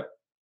every rep,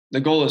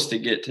 the goal is to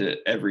get to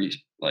every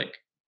like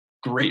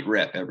great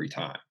rep every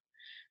time.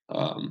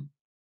 Um,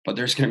 but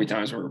there's going to be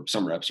times where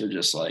some reps are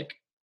just like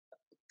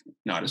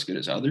not as good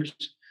as others.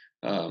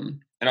 And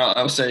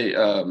I'll say,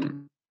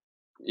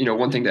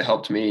 one thing that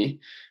helped me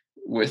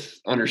with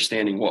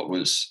understanding what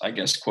was, I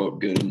guess, quote,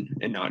 good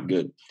and not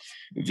good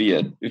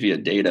via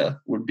data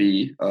would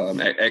be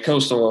at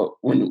Coastal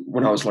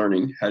when I was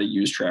learning how to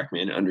use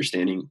TrackMan,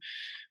 understanding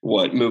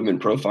what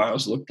movement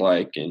profiles looked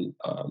like and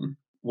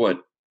what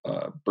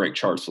break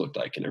charts looked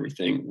like and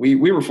everything. We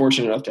were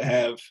fortunate enough to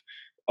have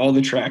all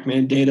the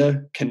TrackMan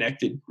data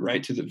connected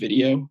right to the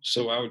video.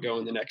 So I would go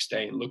in the next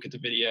day and look at the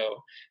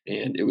video,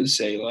 and it would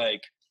say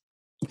like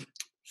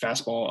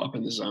fastball up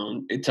in the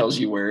zone. It tells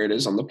you where it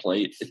is on the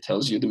plate. It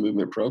tells you the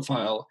movement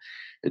profile.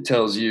 It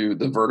tells you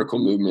the vertical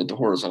movement, the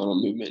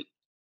horizontal movement.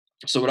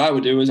 So what I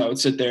would do is I would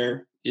sit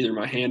there, either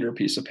my hand or a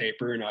piece of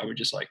paper, and I would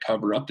just like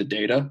cover up the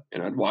data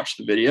and I'd watch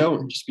the video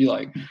and just be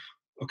like,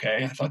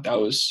 okay, I thought that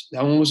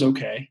one was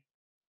okay.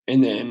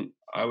 And then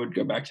I would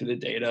go back to the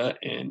data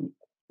and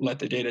let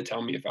the data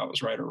tell me if I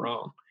was right or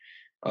wrong.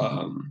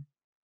 Um,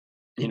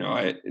 and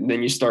then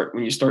when you start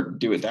to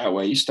do it that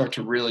way, you start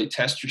to really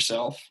test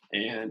yourself.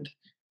 And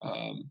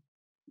um,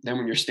 then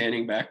when you're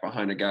standing back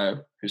behind a guy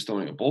who's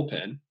throwing a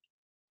bullpen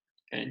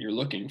and you're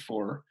looking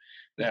for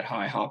that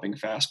high hopping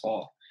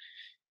fastball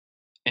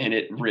and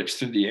it rips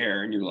through the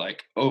air and you're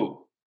like,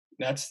 oh,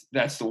 that's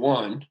the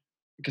one,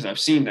 because I've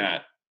seen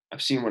that.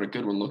 I've seen what a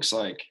good one looks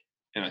like,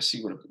 and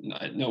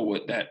I know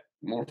what that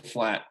more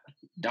flat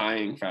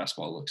dying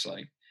fastball looks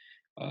like.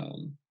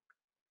 Um,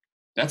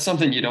 that's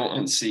something you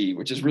don't unsee,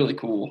 which is really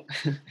cool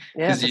Yeah,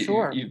 because for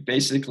sure. you've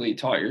basically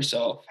taught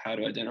yourself how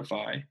to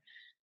identify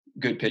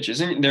good pitches.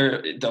 And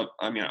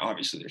I mean,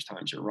 obviously, there's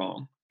times you're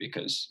wrong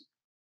because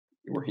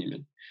we're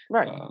human.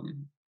 Right.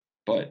 Um,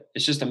 but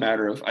it's just a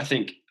matter of, I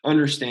think,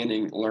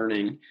 understanding,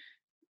 learning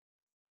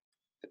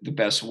the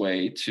best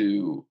way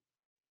to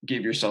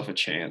give yourself a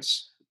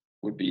chance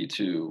would be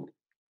to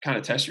kind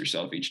of test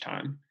yourself each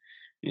time.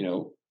 You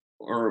know,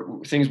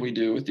 or things we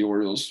do with the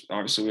Orioles.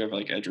 Obviously, we have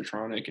like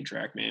Edgertronic and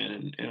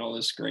TrackMan and all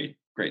this great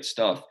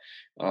stuff.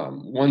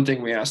 One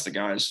thing we ask the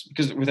guys,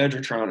 because with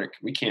Edgertronic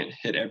we can't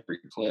hit every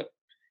clip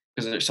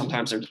because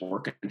sometimes they're just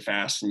working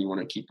fast and you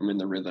want to keep them in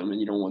the rhythm and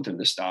you don't want them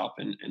to stop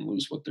and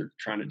lose what they're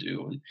trying to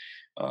do.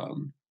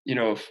 And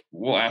if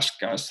we'll ask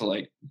guys to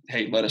like,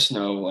 hey, let us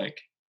know like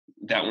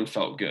that one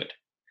felt good.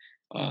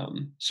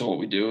 So what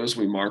we do is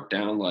we mark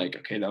down like,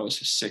 okay, that was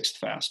his sixth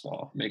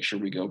fastball. Make sure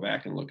we go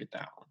back and look at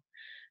that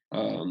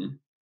one.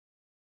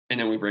 And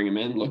then we bring him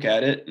in, look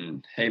at it,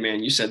 and hey,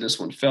 man, you said this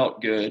one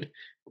felt good.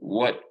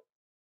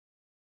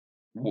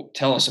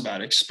 Tell us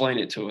about it. Explain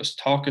it to us.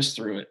 Talk us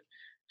through it.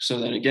 So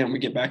then again, we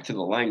get back to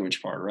the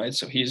language part, right?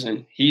 So he's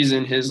in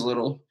his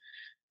little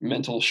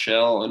mental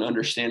shell and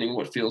understanding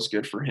what feels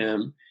good for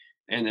him,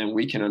 and then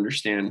we can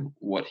understand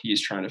what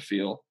he's trying to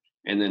feel,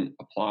 and then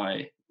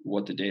apply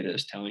what the data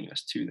is telling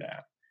us to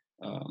that.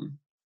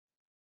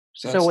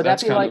 So would that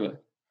that's be kind like, of a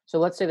so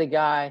let's say the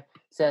guy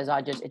says,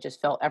 it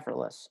just felt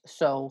effortless.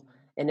 So,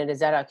 and then is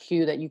that a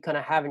cue that you kind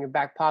of have in your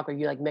back pocket?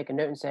 You like make a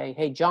note and say,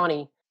 hey,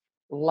 Johnny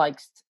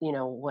likes,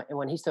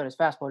 when he's throwing his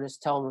fastball,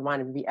 just tell him,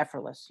 remind him to be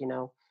effortless,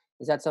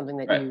 is that something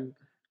that right,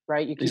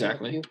 right? You keep in a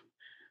exactly. cue?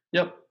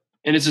 Yep.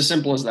 And it's as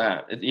simple as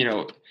that.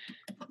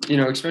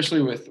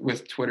 Especially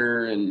with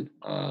Twitter and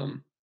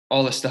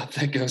all the stuff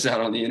that goes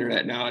out on the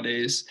internet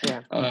nowadays.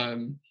 Yeah.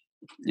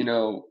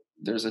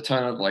 There's a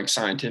ton of like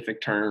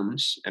scientific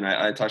terms, and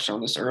I touched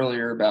on this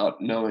earlier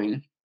about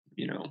knowing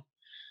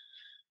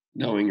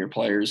your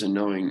players and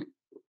knowing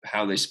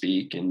how they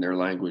speak and their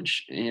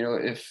language.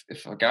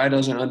 If a guy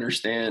doesn't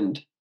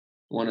understand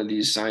one of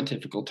these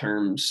scientific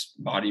terms,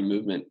 body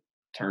movement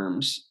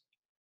terms,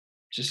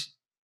 just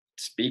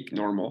speak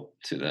normal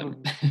to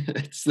them.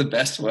 It's the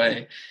best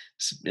way.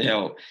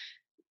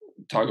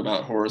 Talk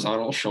about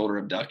horizontal shoulder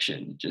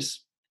abduction,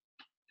 just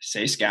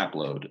say scap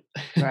load.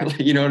 Right.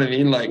 You know what I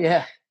mean? Like,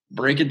 Yeah.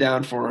 break it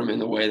down for them in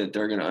the way that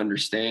they're going to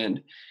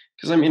understand.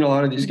 Because I mean, a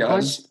lot of these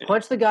guys,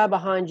 Punch the guy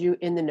behind you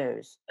in the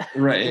nose.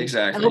 right?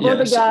 Exactly. Elbow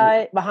the Yes.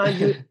 guy behind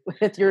you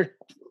with your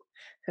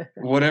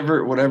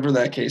whatever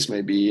that case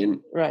may be.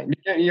 And right.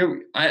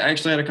 I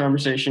actually had a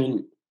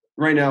conversation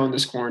right now in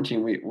this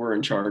quarantine. We're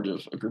in charge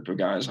of a group of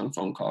guys on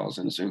phone calls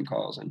and Zoom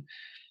calls, and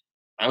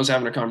I was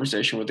having a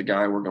conversation with a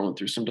guy. We're going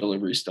through some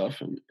delivery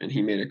stuff, and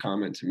he made a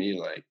comment to me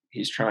like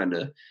he's trying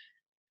to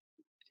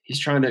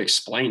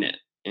explain it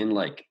in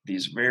like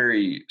these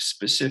very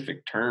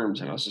specific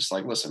terms, and I was just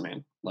like, listen,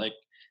 man, like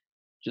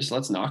just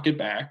let's knock it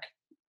back,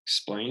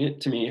 explain it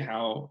to me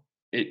how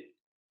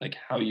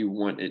you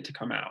want it to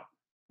come out.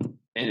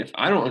 And if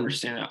I don't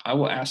understand that, I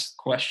will ask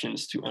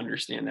questions to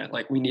understand that.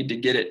 Like, we need to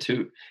get it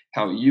to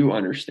how you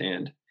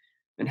understand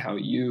and how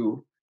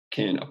you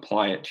can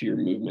apply it to your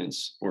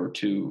movements or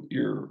to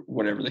your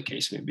whatever the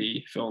case may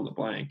be, fill in the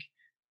blank.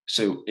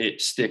 So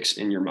it sticks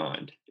in your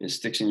mind, it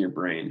sticks in your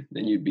brain.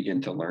 Then you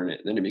begin to learn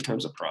it. Then it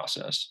becomes a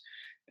process,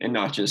 and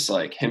not just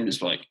like him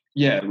just like,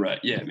 yeah, right,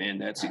 yeah, man,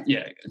 that's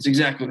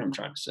exactly what I'm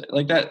trying to say.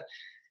 Like that.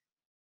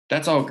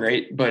 That's all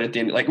great, but at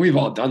the end, like we've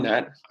all done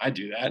that. I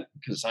do that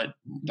because I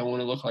don't want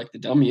to look like the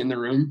dummy in the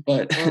room.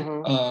 But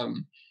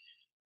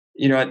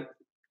you know,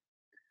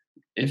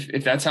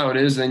 if that's how it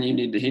is, then he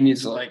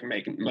needs to like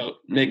make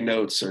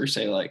notes or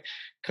say like,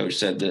 coach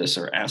said this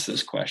or ask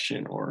this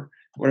question or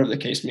whatever the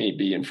case may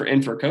be. And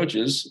for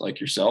coaches like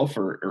yourself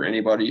or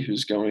anybody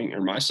who's going,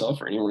 or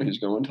myself or anyone who's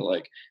going to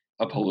like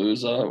a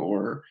Palooza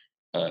or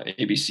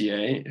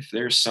ABCA, if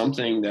there's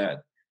something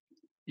that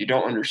you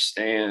don't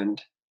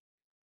understand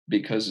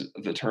because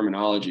of the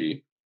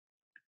terminology,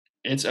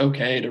 it's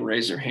okay to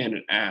raise your hand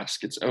and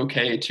ask. It's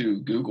okay to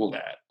Google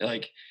that.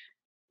 Like,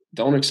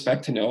 don't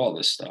expect to know all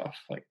this stuff.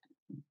 Like,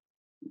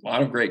 a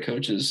lot of great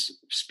coaches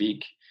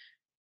speak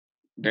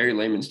very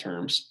layman's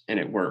terms and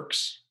it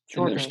works.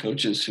 Sure, and there's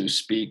coaches who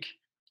speak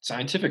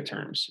scientific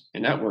terms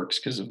and that works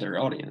because of their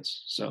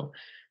audience. So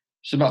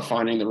it's about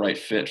finding the right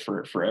fit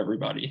for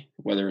everybody,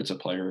 whether it's a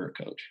player or a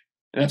coach.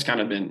 And that's kind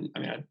of been,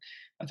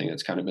 I think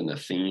that's kind of been the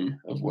theme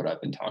of what I've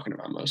been talking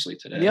about mostly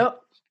today. Yep.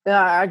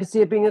 I can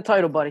see it being the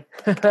title, buddy.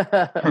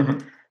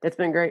 It's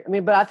been great. I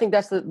mean, but I think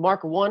that's the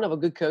mark one of a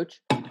good coach.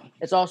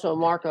 It's also a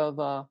mark of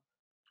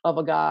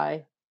a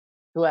guy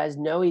who has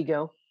no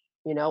ego,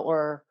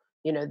 or,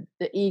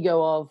 the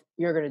ego of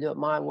you're going to do it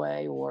my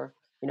way, or,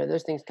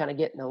 those things kind of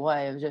get in the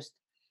way of just,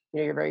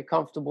 you're very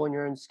comfortable in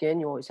your own skin.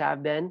 You always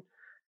have been.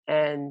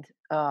 And,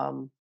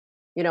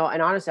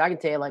 and honestly, I can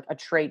tell you like a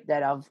trait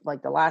that of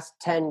like the last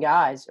 10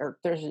 guys or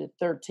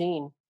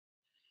 13,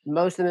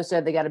 most of them have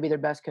said they got to be their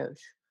best coach.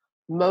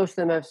 Most of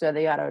them have said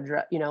they got to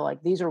address,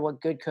 like these are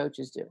what good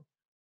coaches do,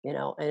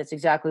 and it's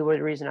exactly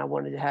the reason I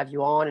wanted to have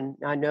you on. And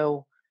I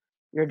know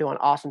you're doing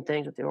awesome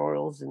things with the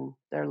Orioles, and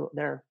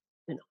they're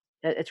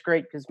it's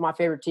great because my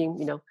favorite team,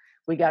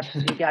 we got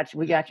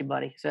you,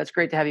 buddy. So it's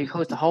great to have you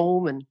close to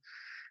home. And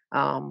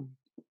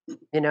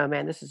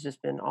man, this has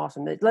just been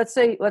awesome. Let's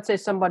say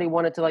somebody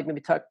wanted to like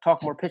maybe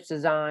talk more pitch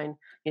design,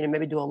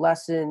 maybe do a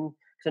lesson,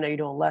 because I know you're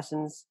doing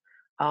lessons.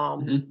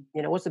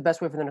 What's the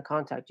best way for them to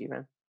contact you,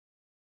 man?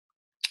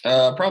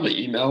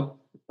 Probably email.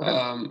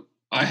 Okay.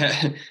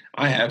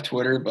 I have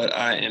Twitter, but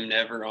I am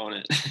never on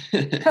it.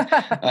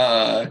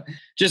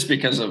 Just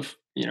because of,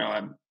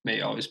 I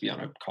may always be on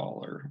a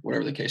call or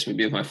whatever the case may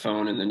be with my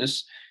phone. And then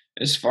as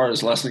far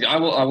as lessons, I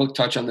will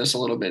touch on this a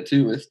little bit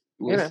too with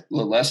the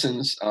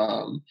lessons.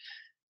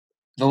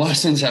 The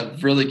lessons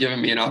have really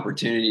given me an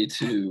opportunity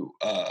to,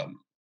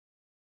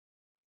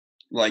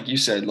 like you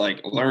said,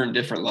 like learn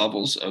different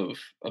levels of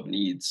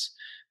needs.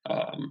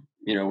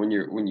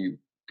 When you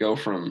go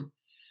from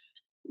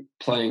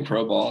playing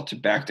pro ball to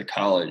back to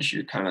college,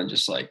 you're kind of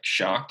just like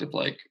shocked of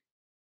like,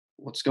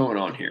 what's going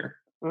on here?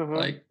 Mm-hmm.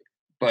 Like,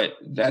 but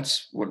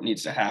that's what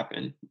needs to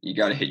happen. You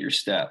got to hit your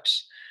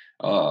steps.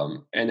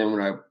 And then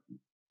when I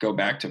go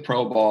back to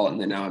pro ball, and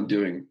then now I'm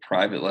doing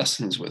private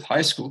lessons with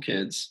high school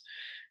kids,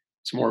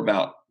 it's more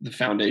about the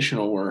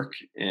foundational work.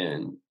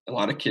 And a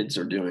lot of kids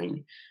are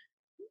doing,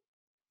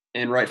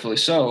 and rightfully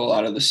so, a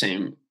lot of the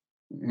same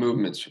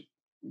movements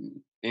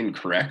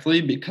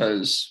incorrectly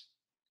because,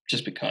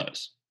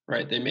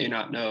 right? They may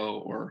not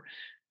know, or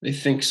they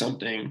think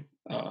something,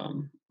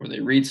 or they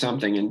read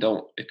something and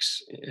don't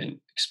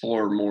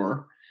explore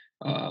more,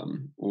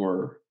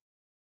 or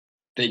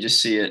they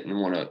just see it and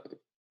want to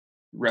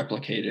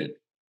replicate it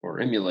or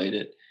emulate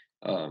it.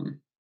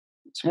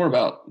 It's more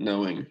about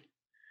knowing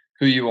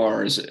who you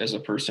are as a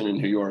person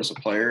and who you are as a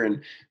player.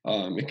 And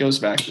it goes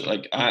back to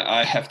like,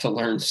 I have to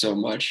learn so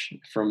much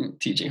from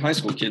teaching high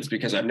school kids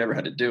because I've never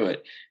had to do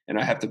it. And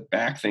I have to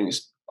back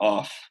things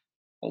off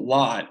a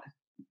lot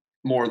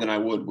more than I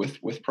would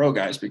with pro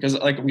guys, because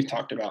like we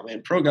talked about,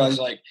 man, pro guys,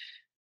 like,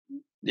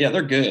 yeah,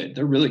 they're good.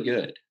 They're really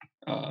good.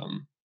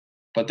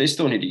 But they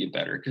still need to get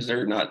better because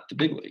they're not the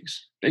big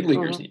leagues. Big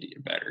leaguers need to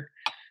get better.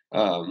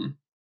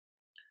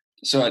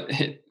 So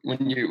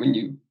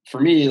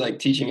for me, like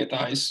teaching at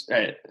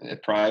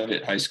at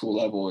private high school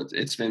level,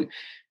 it's been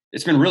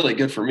really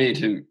good for me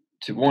to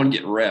one,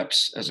 get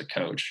reps as a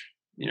coach.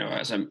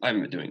 As I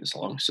haven't been doing this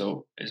long,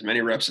 so as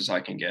many reps as I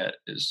can get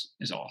is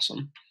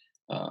awesome.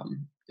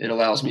 It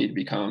allows me to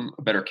become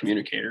a better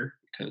communicator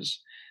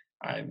because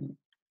I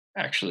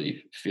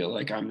actually feel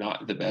like I'm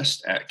not the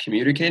best at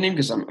communicating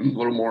because I'm a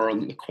little more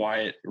on the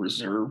quiet,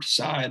 reserved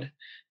side.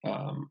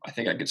 I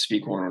think I could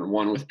speak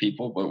one-on-one with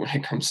people, but when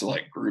it comes to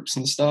like groups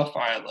and stuff,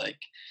 I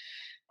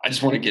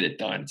just want to get it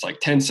done. It's like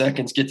 10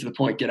 seconds, get to the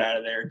point, get out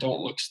of there,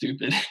 don't look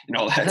stupid and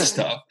all that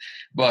stuff.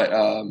 But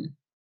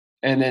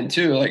and then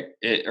two,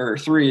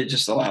 three, it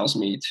just allows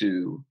me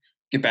to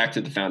get back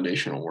to the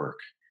foundational work,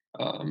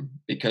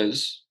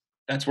 because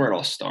that's where it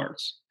all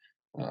starts.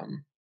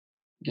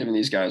 Giving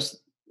these guys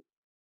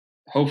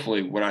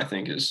hopefully what I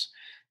think is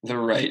the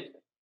right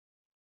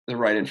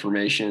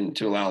information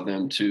to allow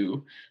them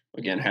to,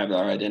 again, have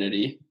their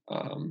identity,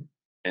 and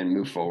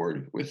move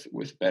forward with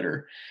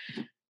better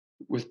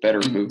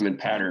movement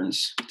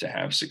patterns to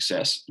have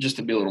success, just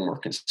to be a little more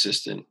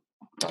consistent.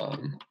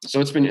 So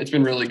it's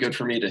been really good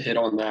for me to hit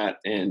on that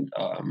and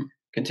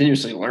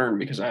continuously learn,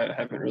 because I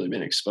haven't really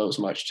been exposed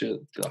much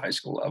to the high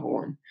school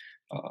level, and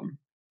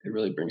it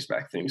really brings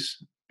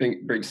things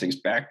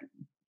back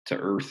to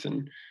earth,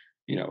 and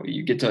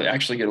you get to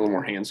actually get a little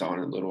more hands-on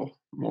and a little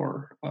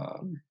more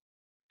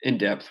in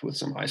depth with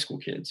some high school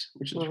kids,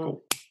 which is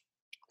cool.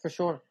 For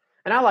sure.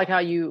 And I like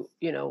how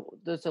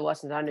those are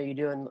lessons I know you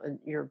do, and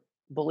your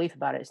belief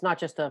about it. It's not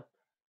just an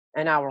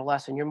hour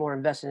lesson. You're more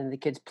invested in the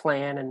kid's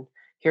plan, and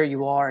here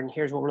you are, and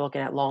here's what we're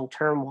looking at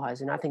long-term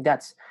wise. And I think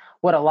that's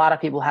what a lot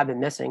of people have been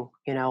missing.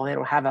 They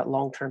don't have that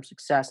long-term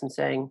success, and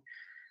saying,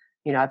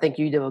 I think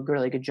you do a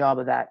really good job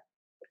of that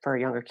for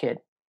a younger kid.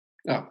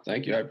 Oh,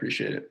 thank you. I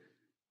appreciate it.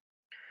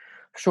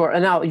 Sure.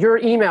 And now your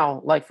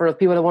email, like for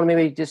people that want to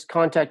maybe just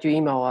contact you,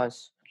 email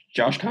us.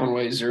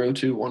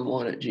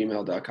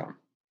 JoshConway0211@gmail.com.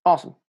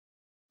 Awesome.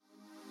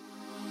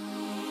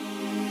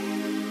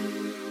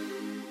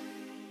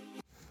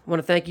 I want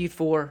to thank you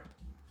for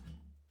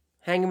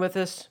hanging with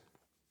us,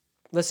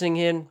 listening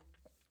in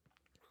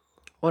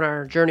on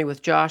our journey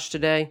with Josh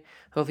today.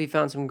 Hopefully you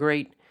found some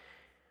great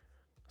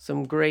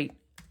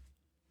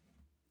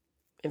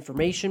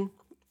information.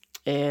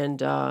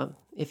 And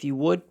if you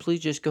would, please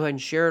just go ahead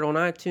and share it on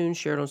iTunes,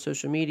 share it on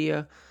social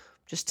media.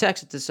 Just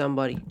text it to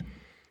somebody.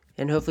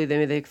 And hopefully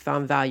they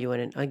found value in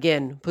it.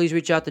 Again, please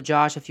reach out to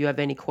Josh if you have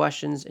any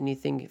questions,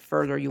 anything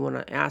further you want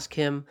to ask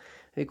him,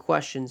 any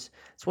questions.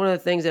 It's one of the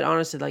things that,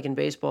 honestly, like in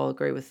baseball,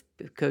 great with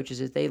coaches,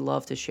 is they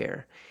love to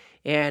share.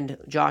 And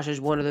Josh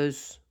is one of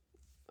those,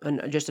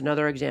 just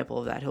another example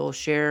of that. He'll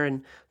share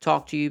and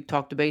talk to you,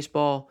 talk to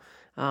baseball.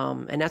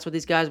 And that's what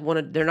these guys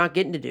they're not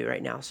getting to do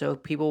right now. So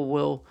people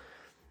will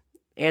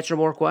answer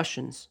more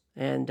questions.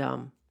 And,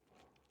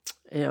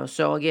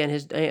 so again,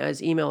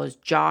 his email is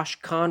Josh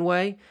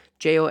Conway,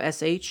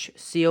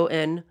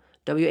 JoshConway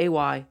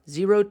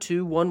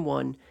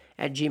 0211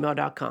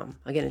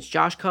 Again, it's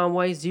Josh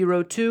Conway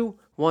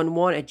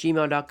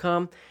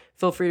 0211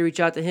 Feel free to reach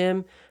out to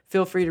him.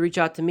 Feel free to reach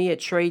out to me at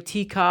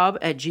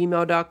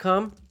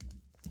TreyTcobb@gmail.com.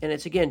 And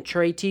it's, again,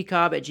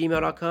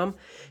 TreyTcobb@gmail.com.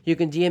 You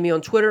can DM me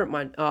on Twitter.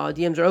 My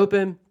DMs are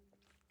open.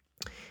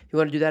 If you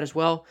want to do that as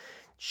well,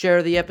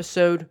 share the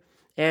episode.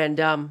 And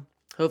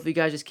Hopefully, you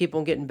guys just keep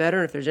on getting better.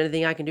 And if there's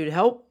anything I can do to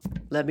help,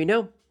 let me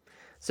know.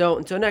 So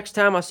until next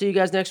time, I'll see you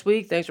guys next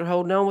week. Thanks for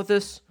holding on with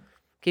us.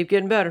 Keep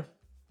getting better.